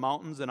over all the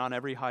mountains, and on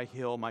every high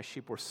hill my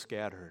sheep were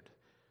scattered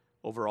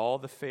over all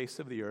the face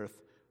of the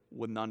earth,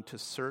 with none to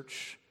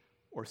search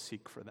or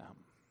seek for them.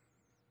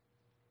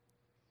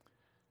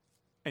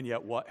 And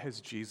yet what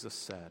has Jesus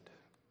said?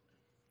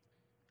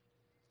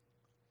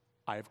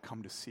 I have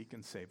come to seek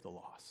and save the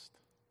lost.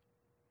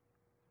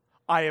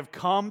 I have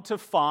come to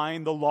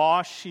find the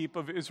lost sheep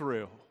of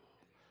Israel.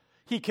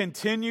 He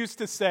continues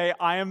to say,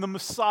 I am the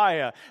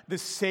Messiah, the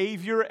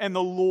Savior and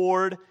the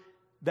Lord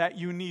that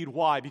you need.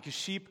 Why? Because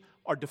sheep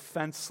are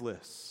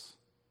defenseless.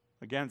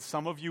 Again,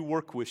 some of you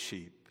work with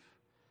sheep.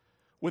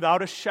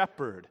 Without a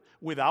shepherd,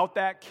 without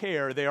that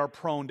care, they are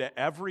prone to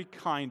every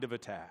kind of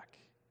attack.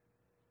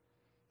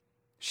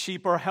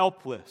 Sheep are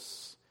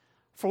helpless.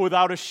 For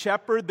without a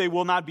shepherd, they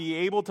will not be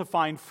able to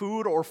find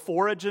food or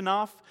forage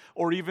enough,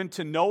 or even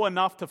to know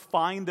enough to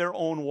find their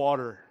own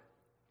water.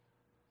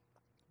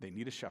 They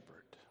need a shepherd.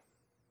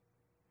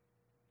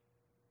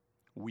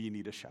 We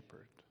need a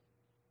shepherd.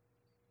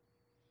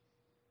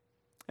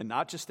 And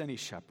not just any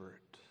shepherd,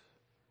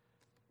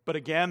 but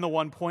again, the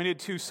one pointed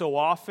to so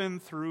often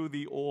through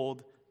the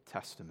Old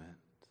Testament.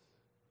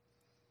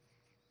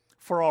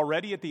 For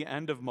already at the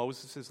end of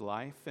Moses'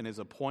 life and his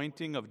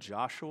appointing of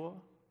Joshua,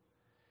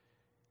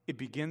 it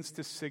begins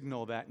to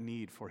signal that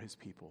need for his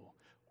people.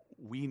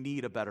 We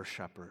need a better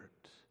shepherd,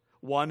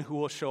 one who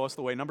will show us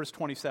the way. Numbers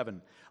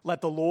 27,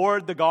 let the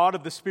Lord, the God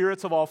of the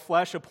spirits of all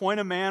flesh, appoint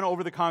a man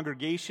over the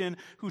congregation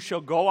who shall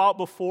go out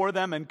before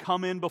them and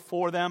come in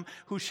before them,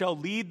 who shall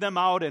lead them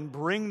out and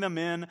bring them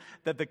in,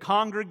 that the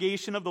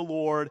congregation of the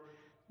Lord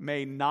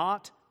may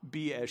not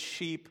be as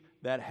sheep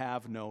that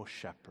have no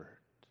shepherd.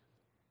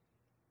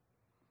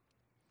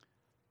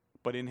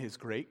 But in his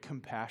great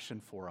compassion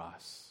for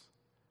us,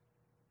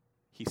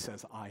 he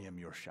says, I am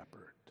your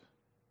shepherd.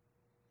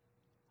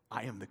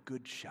 I am the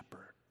good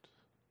shepherd.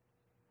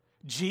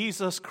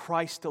 Jesus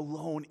Christ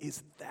alone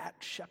is that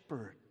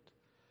shepherd.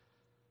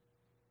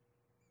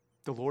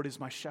 The Lord is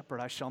my shepherd,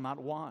 I shall not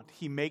want.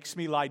 He makes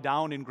me lie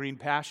down in green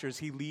pastures.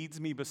 He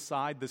leads me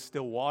beside the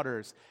still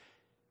waters.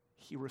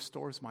 He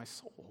restores my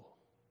soul.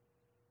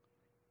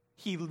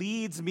 He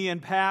leads me in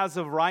paths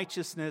of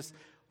righteousness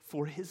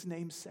for his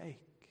name's sake.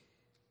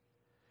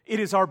 It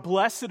is our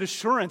blessed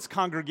assurance,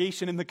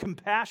 congregation, in the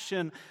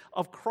compassion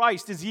of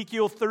Christ.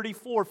 Ezekiel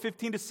 34,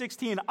 15 to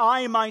 16.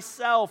 I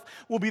myself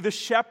will be the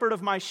shepherd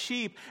of my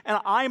sheep, and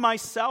I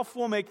myself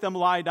will make them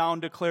lie down,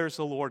 declares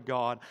the Lord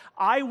God.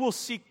 I will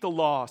seek the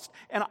lost,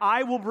 and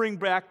I will bring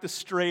back the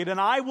strayed, and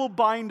I will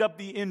bind up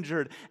the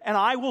injured, and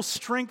I will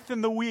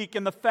strengthen the weak,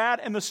 and the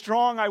fat and the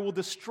strong I will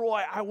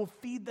destroy. I will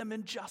feed them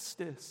in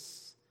justice.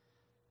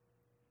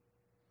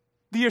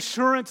 The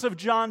assurance of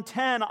John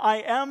 10,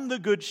 I am the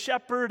good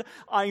shepherd.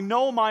 I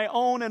know my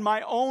own, and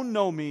my own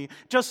know me.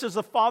 Just as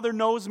the Father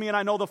knows me, and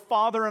I know the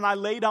Father, and I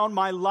lay down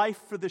my life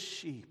for the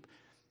sheep.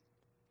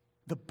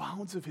 The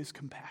bounds of his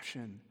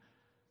compassion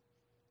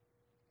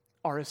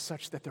are as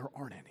such that there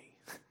aren't any.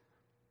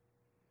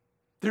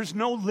 There's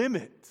no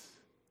limit.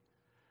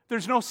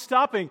 There's no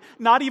stopping.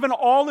 Not even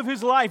all of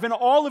his life, and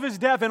all of his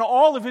death, and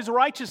all of his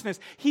righteousness.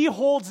 He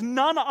holds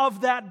none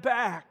of that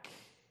back.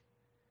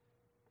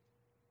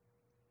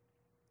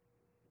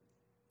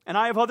 And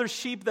I have other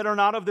sheep that are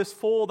not of this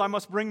fold. I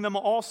must bring them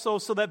also,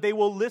 so that they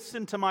will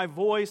listen to my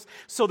voice.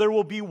 So there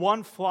will be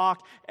one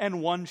flock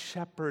and one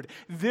shepherd.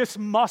 This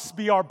must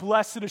be our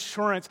blessed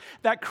assurance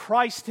that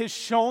Christ has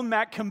shown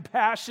that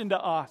compassion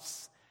to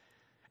us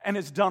and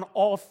has done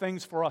all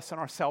things for us in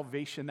our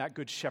salvation, that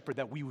good shepherd,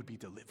 that we would be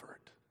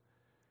delivered,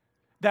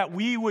 that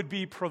we would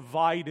be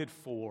provided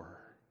for,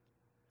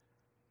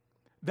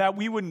 that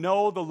we would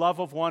know the love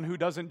of one who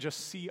doesn't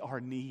just see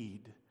our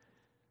need,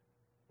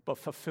 but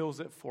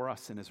fulfills it for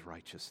us in his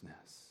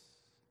righteousness.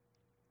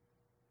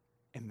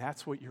 And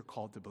that's what you're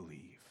called to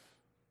believe.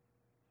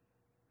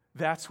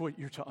 That's what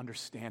you're to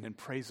understand and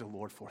praise the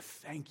Lord for.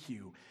 Thank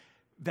you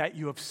that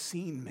you have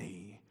seen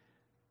me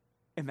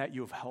and that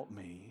you have helped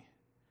me,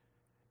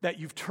 that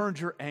you've turned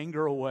your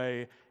anger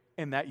away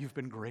and that you've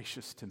been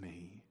gracious to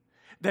me,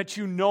 that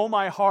you know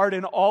my heart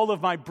and all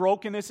of my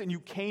brokenness and you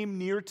came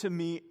near to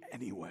me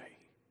anyway.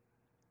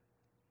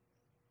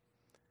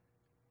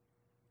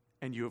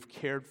 and you have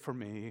cared for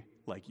me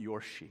like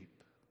your sheep.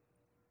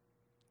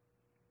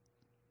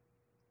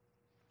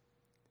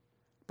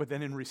 But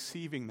then in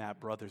receiving that,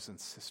 brothers and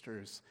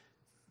sisters,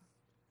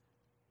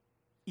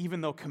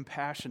 even though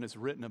compassion is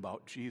written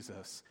about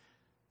Jesus,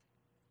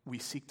 we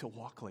seek to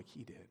walk like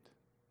he did.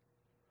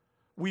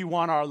 We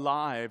want our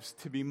lives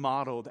to be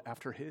modeled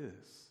after his.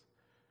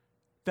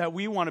 That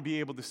we want to be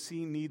able to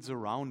see needs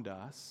around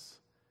us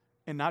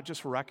and not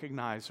just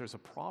recognize there's a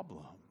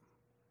problem,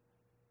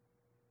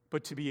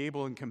 but to be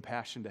able in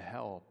compassion to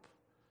help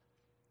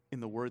in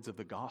the words of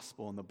the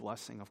gospel and the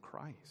blessing of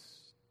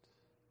Christ.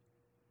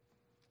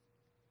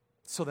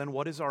 So then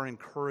what is our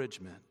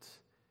encouragement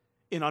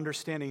in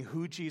understanding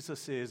who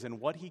Jesus is and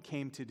what he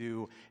came to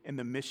do and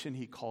the mission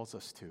he calls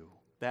us to?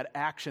 That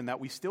action that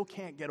we still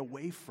can't get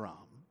away from,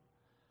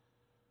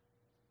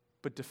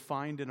 but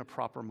defined in a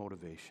proper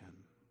motivation.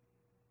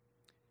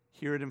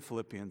 Hear it in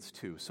Philippians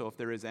 2. So if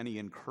there is any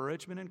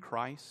encouragement in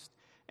Christ,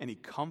 any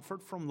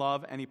comfort from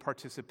love, any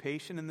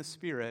participation in the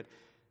Spirit,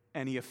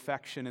 any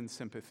affection and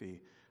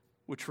sympathy,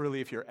 which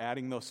really, if you're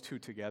adding those two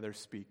together,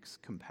 speaks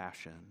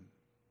compassion.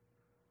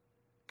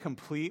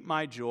 Complete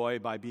my joy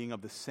by being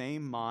of the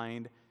same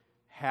mind,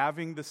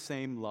 having the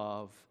same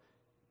love,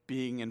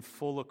 being in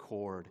full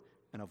accord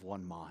and of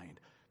one mind.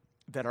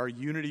 That our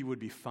unity would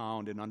be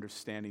found in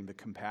understanding the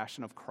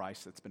compassion of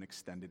Christ that's been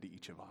extended to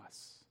each of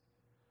us.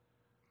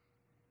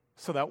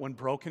 So that when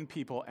broken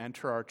people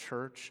enter our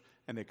church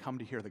and they come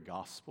to hear the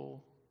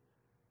gospel,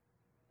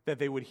 that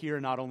they would hear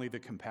not only the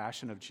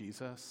compassion of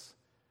Jesus,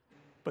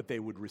 but they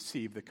would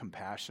receive the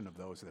compassion of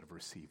those that have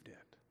received it.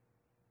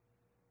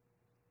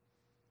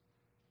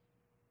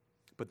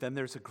 But then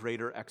there's a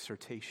greater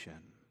exhortation.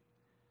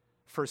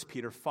 1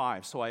 Peter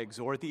 5, so I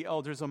exhort the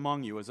elders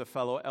among you as a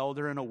fellow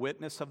elder and a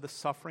witness of the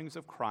sufferings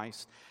of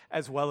Christ,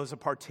 as well as a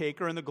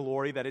partaker in the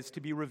glory that is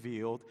to be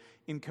revealed.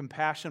 In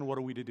compassion, what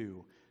are we to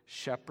do?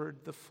 Shepherd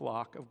the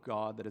flock of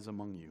God that is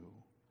among you,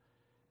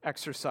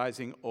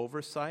 exercising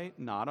oversight,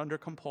 not under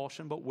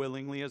compulsion, but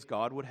willingly as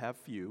God would have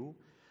you,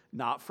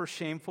 not for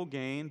shameful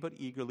gain, but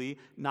eagerly,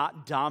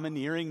 not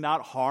domineering,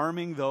 not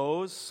harming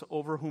those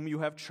over whom you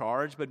have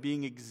charge, but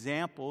being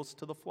examples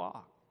to the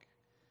flock.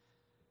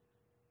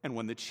 And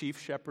when the chief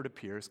shepherd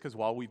appears, because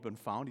while we've been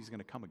found, he's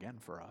going to come again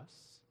for us,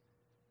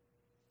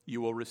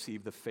 you will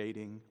receive the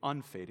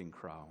unfading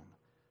crown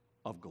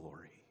of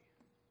glory.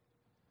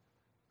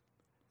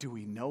 Do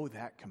we know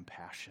that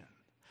compassion?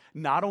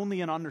 Not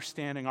only in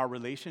understanding our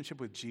relationship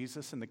with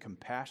Jesus and the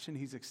compassion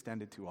he's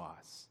extended to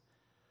us,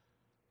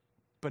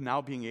 but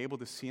now being able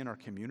to see in our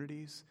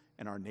communities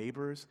and our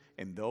neighbors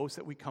and those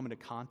that we come into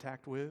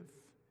contact with,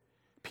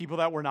 people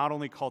that we're not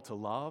only called to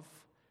love,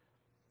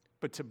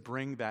 but to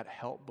bring that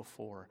help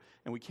before.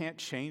 And we can't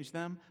change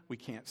them, we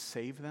can't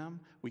save them,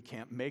 we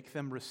can't make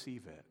them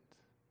receive it.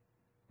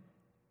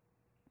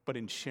 But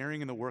in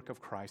sharing in the work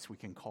of Christ, we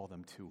can call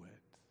them to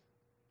it.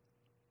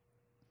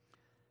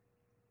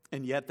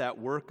 And yet that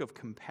work of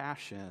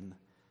compassion,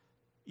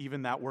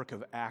 even that work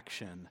of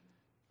action,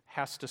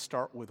 has to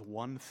start with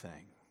one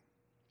thing.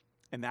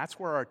 And that's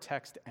where our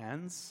text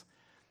ends.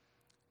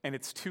 And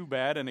it's too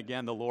bad, and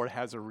again, the Lord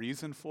has a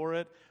reason for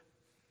it,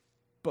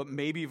 but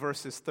maybe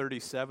verses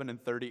 37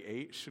 and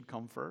 38 should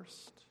come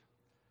first.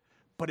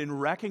 But in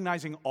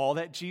recognizing all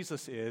that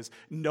Jesus is,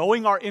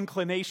 knowing our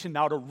inclination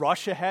now to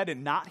rush ahead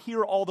and not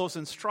hear all those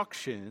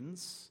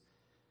instructions,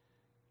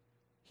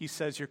 he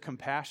says your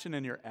compassion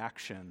and your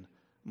action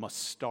must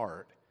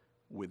start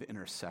with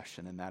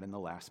intercession, and that in the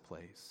last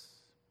place.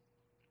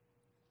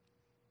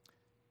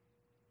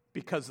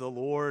 Because the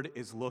Lord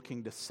is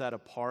looking to set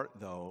apart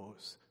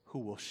those who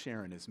will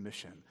share in his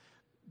mission.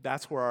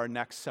 That's where our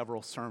next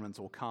several sermons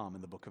will come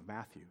in the book of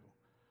Matthew.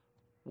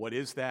 What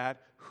is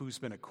that? Who's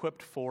been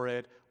equipped for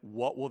it?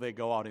 What will they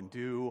go out and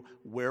do?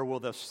 Where will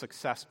the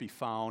success be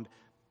found?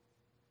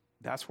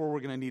 That's where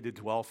we're going to need to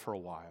dwell for a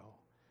while.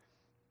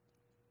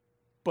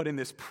 But in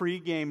this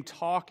pre-game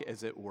talk,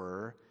 as it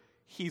were,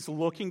 he's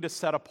looking to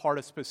set apart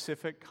a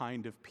specific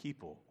kind of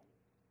people.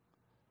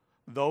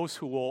 Those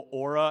who will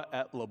ora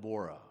et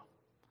labora.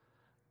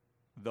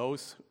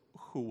 Those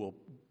who will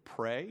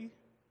pray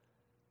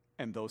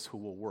and those who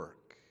will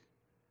work.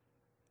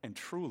 And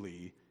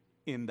truly,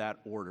 in that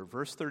order.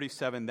 Verse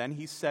 37, then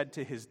he said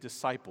to his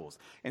disciples.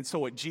 And so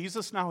what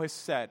Jesus now has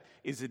set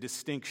is a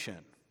distinction.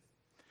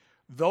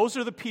 Those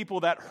are the people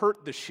that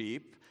hurt the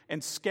sheep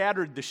and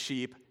scattered the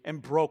sheep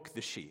and broke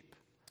the sheep.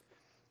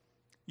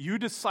 You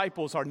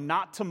disciples are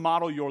not to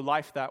model your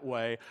life that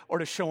way or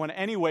to show in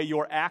any way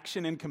your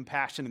action and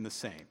compassion in the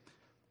same.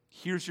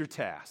 Here's your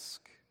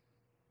task.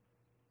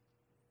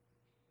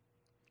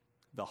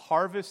 The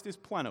harvest is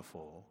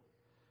plentiful,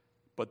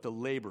 but the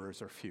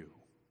laborers are few.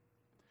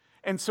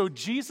 And so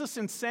Jesus,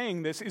 in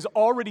saying this, is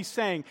already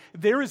saying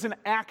there is an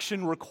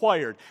action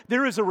required.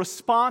 There is a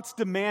response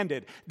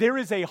demanded. There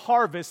is a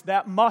harvest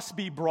that must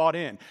be brought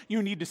in.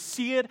 You need to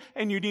see it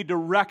and you need to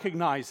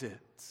recognize it.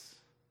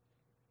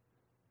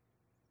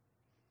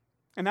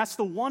 And that's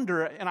the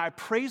wonder, and I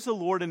praise the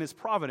Lord in his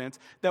providence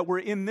that we're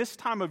in this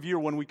time of year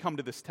when we come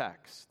to this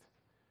text.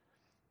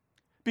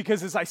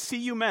 Because as I see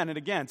you men, and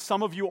again,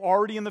 some of you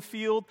already in the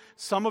field,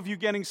 some of you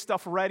getting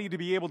stuff ready to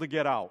be able to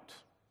get out,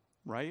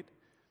 right?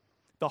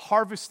 The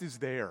harvest is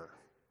there,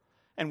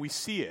 and we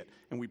see it,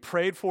 and we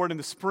prayed for it in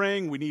the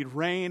spring. We need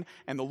rain,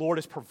 and the Lord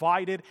has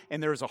provided,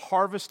 and there is a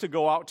harvest to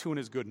go out to in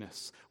His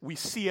goodness. We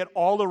see it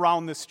all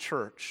around this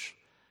church.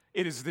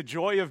 It is the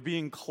joy of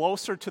being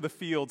closer to the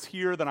fields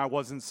here than I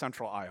was in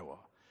central Iowa.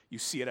 You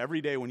see it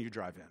every day when you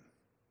drive in.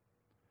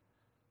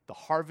 The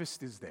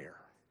harvest is there.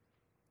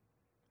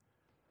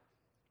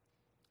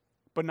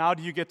 But now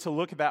do you get to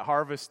look at that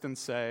harvest and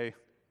say,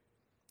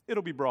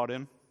 it'll be brought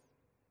in?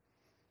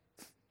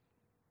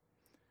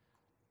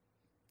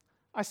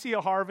 I see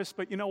a harvest,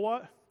 but you know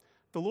what?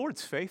 The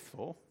Lord's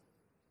faithful.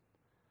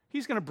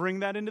 He's going to bring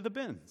that into the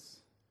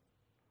bins.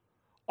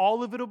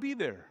 All of it will be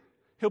there.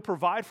 He'll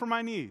provide for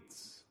my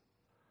needs.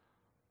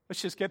 Let's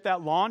just get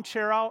that lawn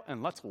chair out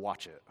and let's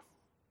watch it.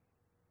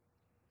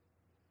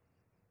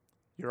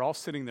 You're all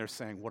sitting there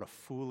saying, what a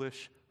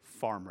foolish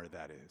farmer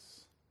that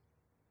is.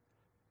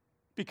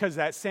 Because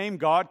that same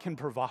God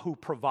who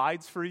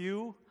provides for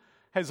you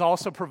has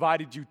also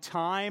provided you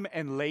time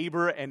and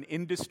labor and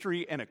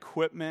industry and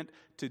equipment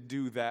to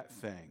do that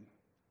thing.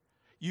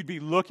 You'd be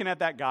looking at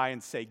that guy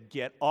and say,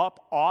 get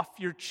up off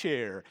your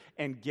chair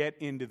and get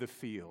into the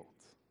field.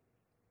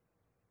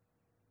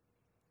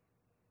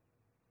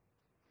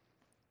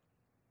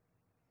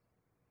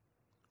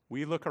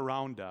 We look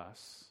around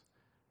us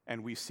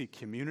and we see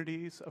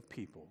communities of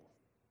people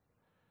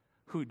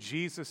who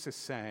Jesus is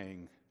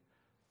saying,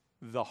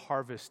 the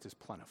harvest is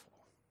plentiful.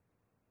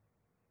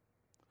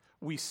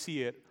 We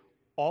see it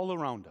all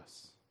around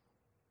us.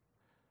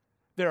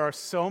 There are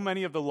so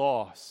many of the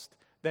lost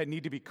that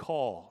need to be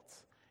called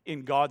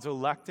in God's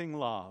electing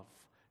love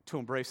to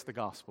embrace the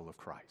gospel of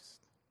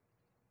Christ.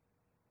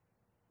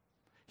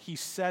 He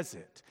says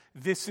it.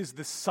 This is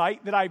the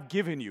sight that I've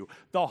given you.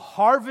 The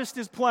harvest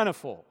is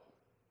plentiful,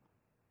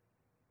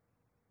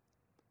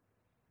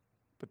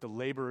 but the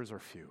laborers are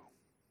few.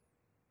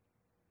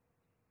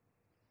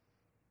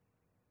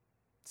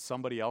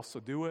 Somebody else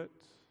will do it.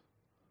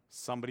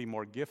 Somebody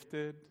more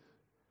gifted.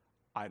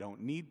 I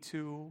don't need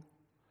to.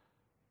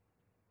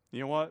 You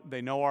know what?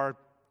 They know our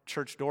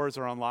church doors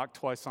are unlocked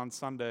twice on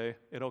Sunday.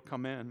 It'll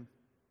come in.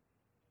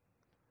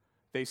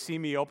 They see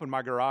me open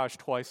my garage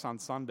twice on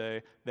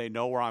Sunday. They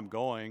know where I'm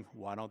going.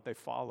 Why don't they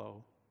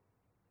follow?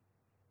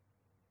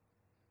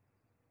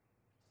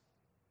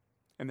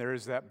 And there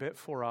is that bit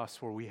for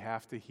us where we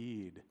have to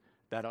heed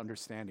that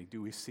understanding.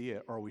 Do we see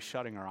it, or are we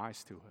shutting our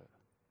eyes to it?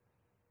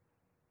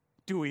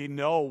 Do we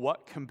know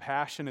what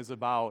compassion is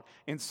about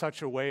in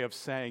such a way of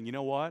saying, you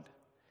know what?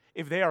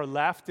 If they are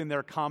left in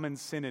their common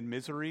sin and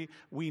misery,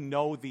 we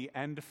know the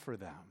end for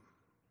them.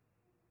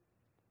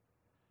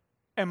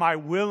 Am I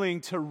willing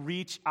to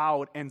reach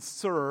out and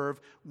serve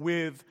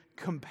with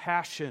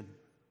compassion?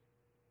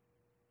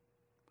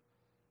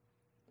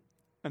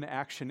 An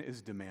action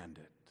is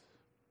demanded.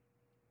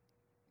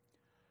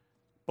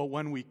 But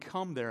when we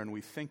come there and we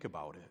think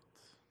about it,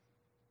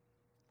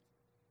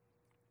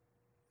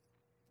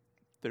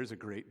 there's a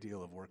great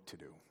deal of work to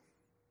do.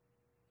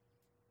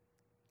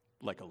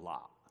 Like a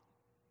lot.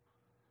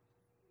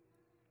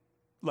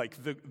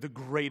 Like the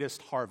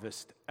greatest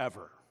harvest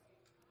ever.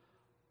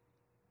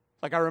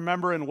 Like I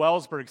remember in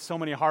Wellsburg, so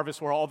many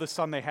harvests where all of a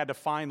sudden they had to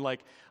find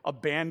like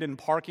abandoned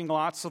parking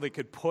lots so they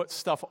could put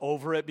stuff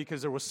over it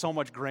because there was so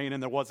much grain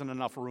and there wasn't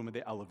enough room in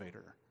the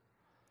elevator.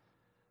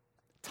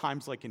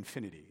 Times like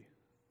infinity.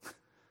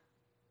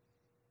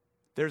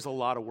 There's a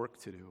lot of work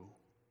to do.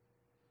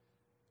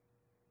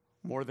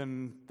 More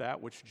than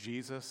that which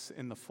Jesus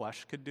in the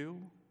flesh could do.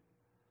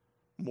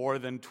 More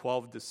than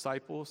 12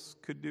 disciples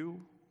could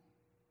do.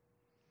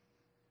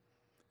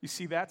 You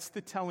see, that's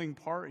the telling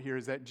part here,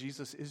 is that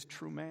Jesus is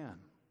true man.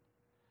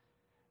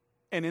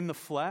 And in the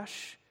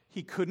flesh,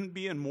 he couldn't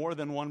be in more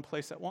than one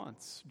place at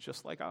once,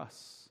 just like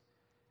us.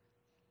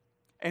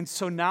 And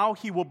so now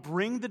he will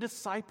bring the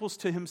disciples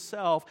to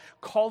himself,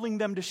 calling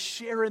them to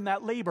share in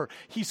that labor.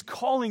 He's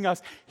calling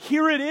us,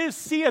 here it is,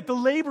 see it, the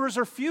laborers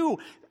are few.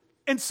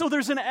 And so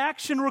there's an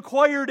action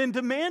required and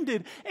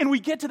demanded. And we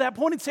get to that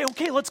point and say,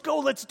 okay, let's go,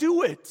 let's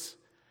do it.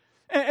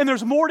 And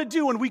there's more to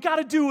do, and we got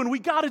to do, and we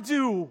got to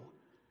do.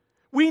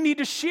 We need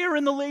to share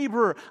in the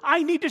labor.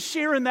 I need to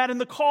share in that, in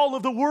the call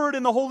of the Word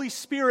and the Holy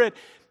Spirit.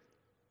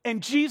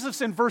 And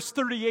Jesus in verse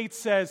 38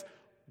 says,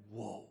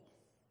 whoa,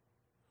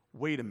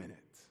 wait a minute.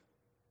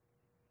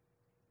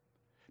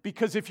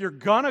 Because if you're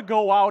going to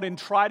go out and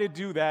try to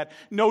do that,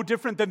 no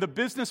different than the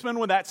businessman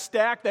with that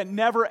stack that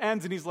never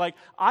ends, and he's like,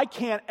 I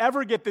can't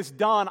ever get this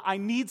done. I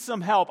need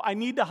some help. I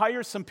need to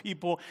hire some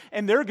people,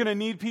 and they're going to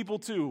need people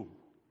too.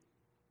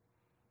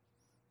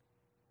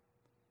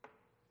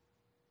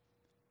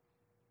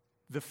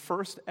 The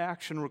first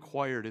action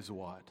required is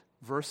what?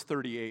 Verse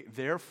 38,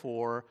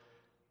 therefore,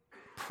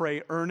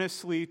 pray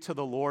earnestly to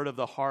the Lord of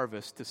the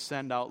harvest to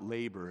send out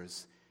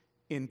laborers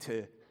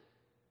into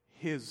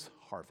his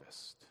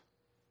harvest.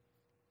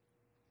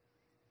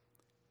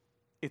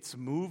 It's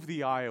moved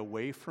the eye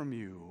away from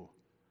you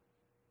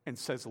and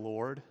says,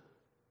 Lord,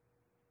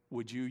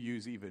 would you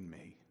use even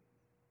me?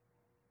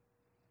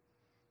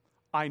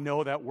 I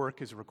know that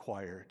work is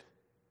required.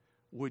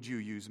 Would you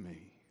use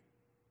me?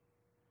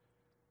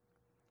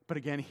 But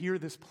again, hear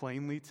this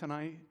plainly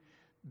tonight.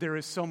 There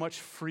is so much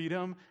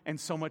freedom and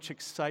so much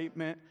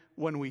excitement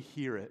when we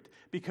hear it.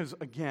 Because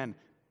again,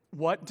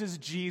 what does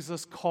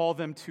Jesus call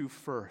them to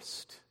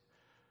first?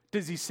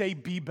 Does he say,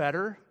 be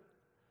better?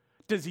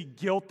 Does he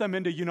guilt them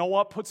into, you know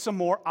what, put some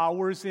more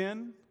hours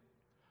in?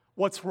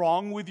 What's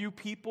wrong with you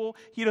people?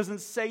 He doesn't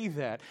say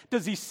that.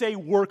 Does he say,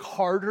 work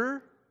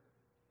harder?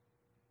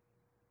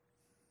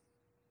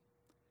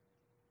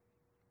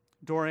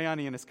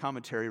 Doriani in his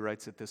commentary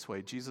writes it this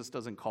way: Jesus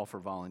doesn't call for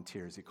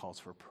volunteers, he calls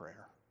for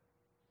prayer.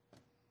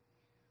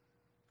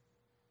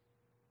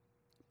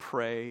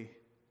 Pray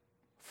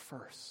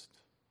first.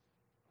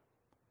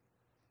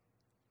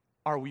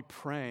 Are we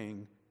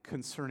praying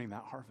concerning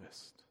that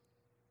harvest?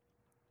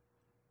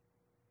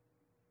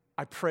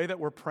 I pray that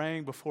we're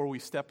praying before we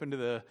step into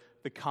the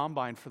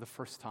combine for the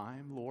first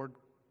time. Lord,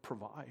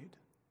 provide.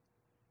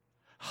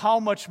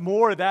 How much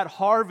more that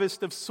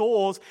harvest of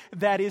souls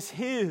that is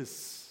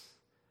His.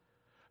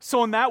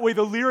 So in that way,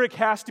 the lyric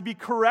has to be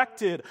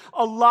corrected.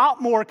 A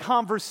lot more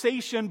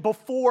conversation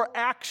before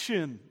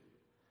action.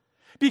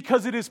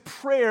 Because it is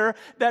prayer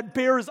that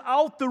bears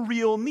out the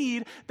real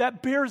need,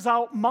 that bears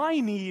out my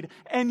need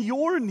and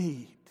your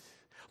need.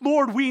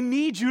 Lord, we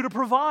need you to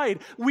provide.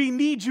 We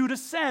need you to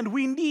send.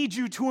 We need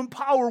you to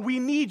empower. We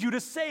need you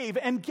to save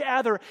and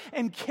gather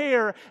and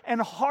care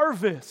and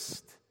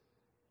harvest.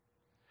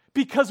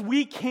 Because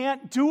we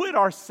can't do it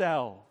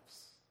ourselves.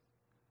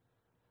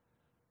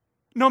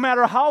 No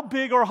matter how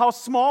big or how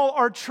small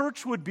our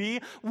church would be,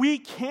 we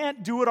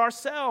can't do it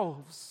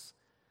ourselves.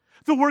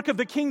 The work of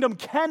the kingdom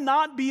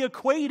cannot be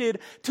equated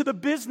to the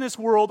business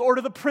world or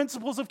to the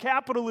principles of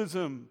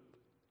capitalism.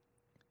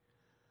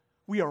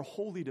 We are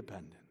wholly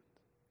dependent.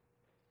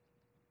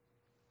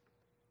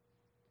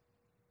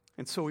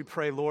 And so we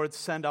pray, Lord,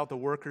 send out the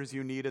workers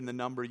you need in the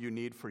number you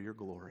need for your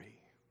glory.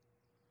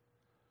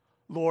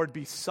 Lord,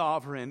 be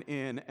sovereign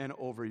in and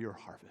over your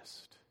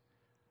harvest.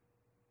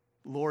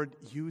 Lord,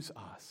 use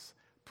us.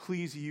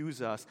 Please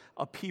use us,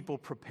 a people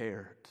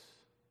prepared.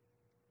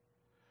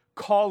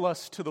 Call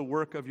us to the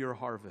work of your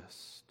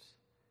harvest.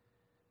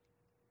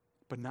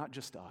 But not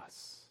just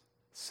us.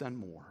 Send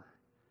more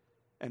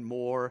and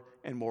more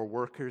and more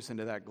workers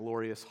into that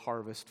glorious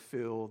harvest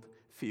field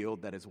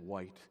that is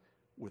white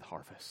with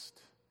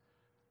harvest.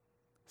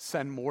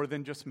 Send more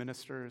than just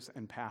ministers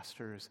and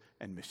pastors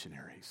and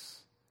missionaries.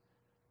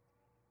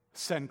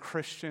 Send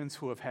Christians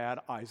who have had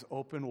eyes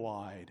open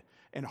wide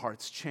and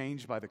hearts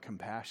changed by the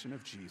compassion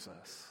of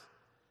Jesus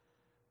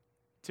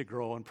to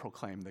grow and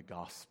proclaim the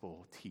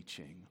gospel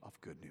teaching of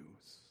good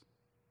news.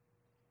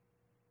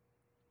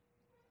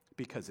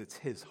 Because it's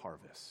His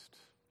harvest.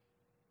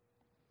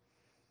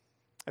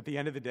 At the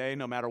end of the day,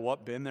 no matter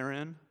what bin they're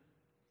in,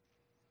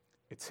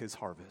 it's His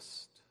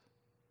harvest.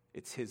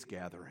 It's His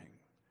gathering.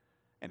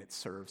 And it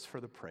serves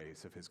for the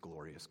praise of His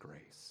glorious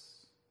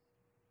grace.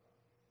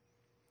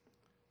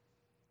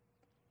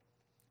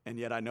 And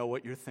yet I know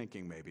what you're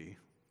thinking maybe.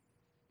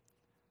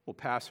 Well,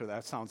 Pastor,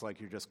 that sounds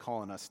like you're just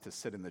calling us to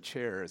sit in the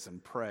chairs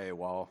and pray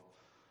while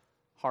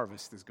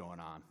harvest is going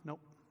on. Nope,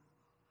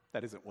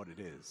 that isn't what it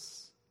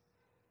is.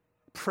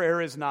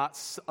 Prayer is not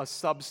a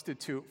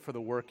substitute for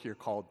the work you're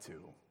called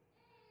to.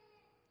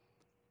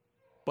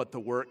 But the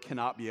work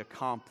cannot be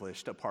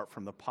accomplished apart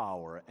from the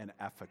power and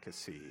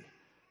efficacy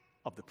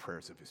of the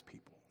prayers of His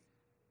people.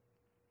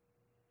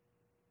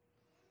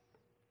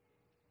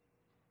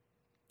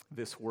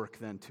 This work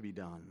then to be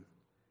done,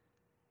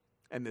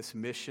 and this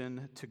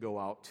mission to go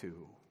out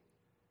to,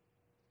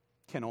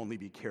 can only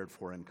be cared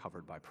for and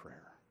covered by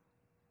prayer.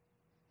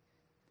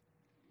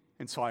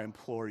 And so I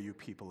implore you,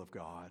 people of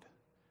God,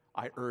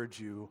 I urge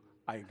you,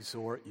 I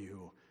exhort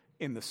you,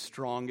 in the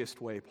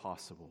strongest way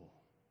possible,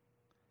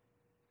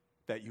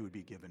 that you would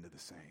be given to the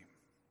same.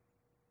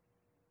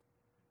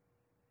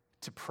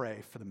 To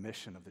pray for the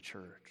mission of the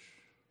church.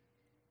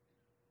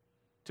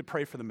 To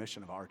pray for the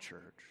mission of our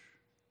church.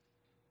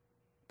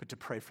 But to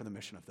pray for the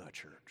mission of the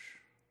church.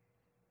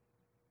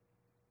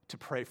 To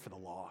pray for the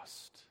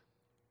lost.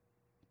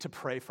 To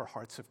pray for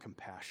hearts of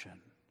compassion.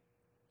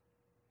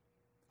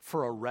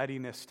 For a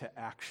readiness to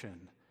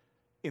action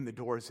in the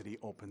doors that He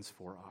opens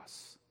for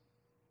us.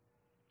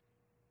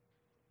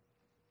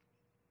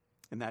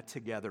 And that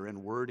together,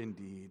 in word and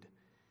deed,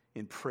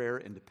 in prayer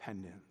and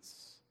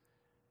dependence,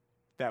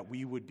 that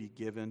we would be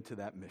given to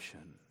that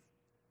mission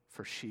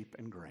for sheep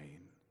and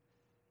grain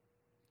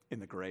in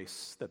the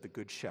grace that the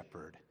Good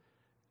Shepherd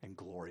and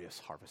glorious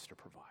harvester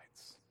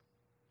provides.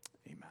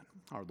 Amen.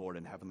 Our Lord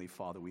and Heavenly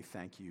Father, we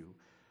thank you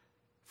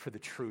for the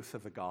truth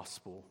of the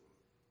gospel,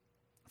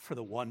 for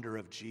the wonder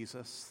of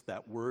Jesus,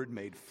 that Word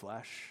made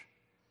flesh,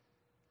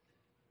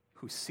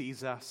 who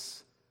sees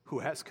us, who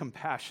has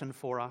compassion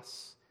for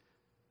us,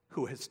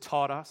 who has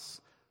taught us,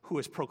 who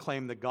has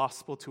proclaimed the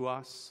gospel to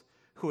us,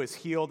 who has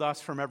healed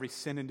us from every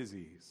sin and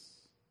disease.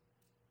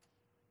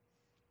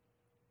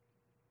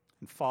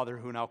 And Father,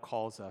 who now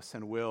calls us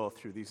and will,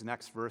 through these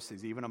next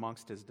verses, even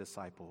amongst His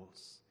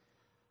disciples,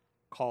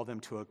 call them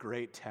to a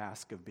great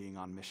task of being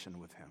on mission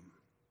with Him.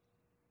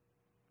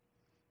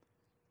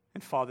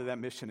 And Father, that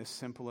mission is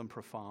simple and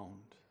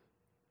profound.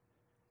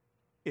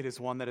 It is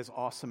one that is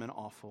awesome and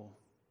awful.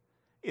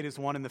 It is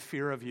one in the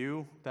fear of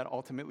you that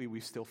ultimately we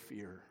still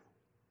fear.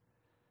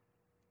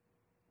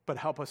 But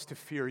help us to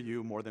fear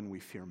you more than we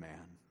fear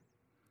man.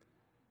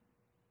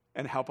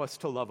 And help us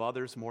to love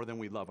others more than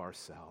we love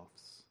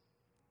ourselves.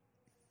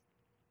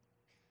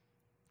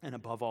 And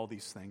above all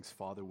these things,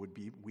 Father,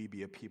 we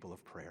be a people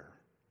of prayer.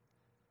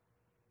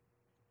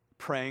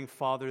 Praying,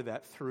 Father,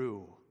 that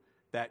through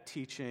that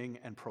teaching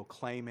and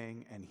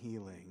proclaiming and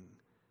healing,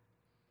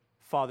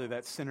 Father,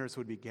 that sinners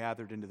would be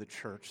gathered into the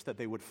church, that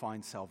they would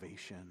find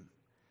salvation,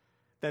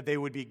 that they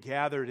would be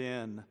gathered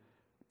in,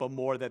 but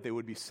more that they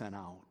would be sent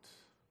out.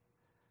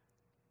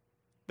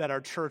 That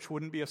our church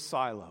wouldn't be a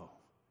silo,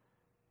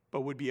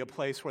 but would be a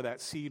place where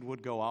that seed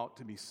would go out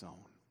to be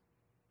sown.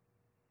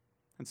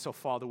 And so,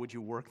 Father, would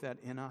you work that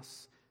in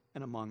us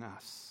and among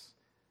us,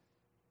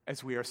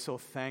 as we are so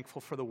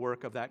thankful for the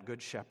work of that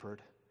good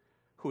shepherd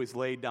who has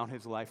laid down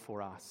his life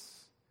for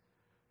us,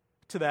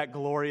 to that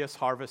glorious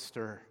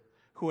harvester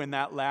who in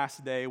that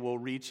last day will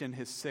reach in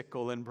his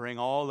sickle and bring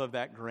all of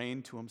that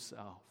grain to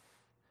himself,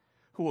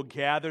 who will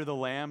gather the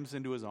lambs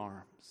into his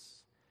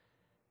arms,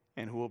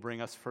 and who will bring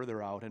us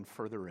further out and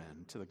further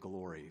in to the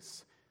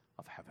glories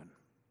of heaven.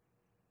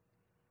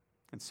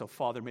 And so,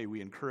 Father, may we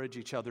encourage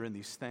each other in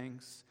these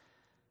things,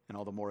 and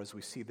all the more as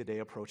we see the day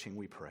approaching,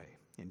 we pray.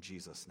 In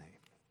Jesus'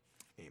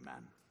 name,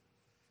 amen.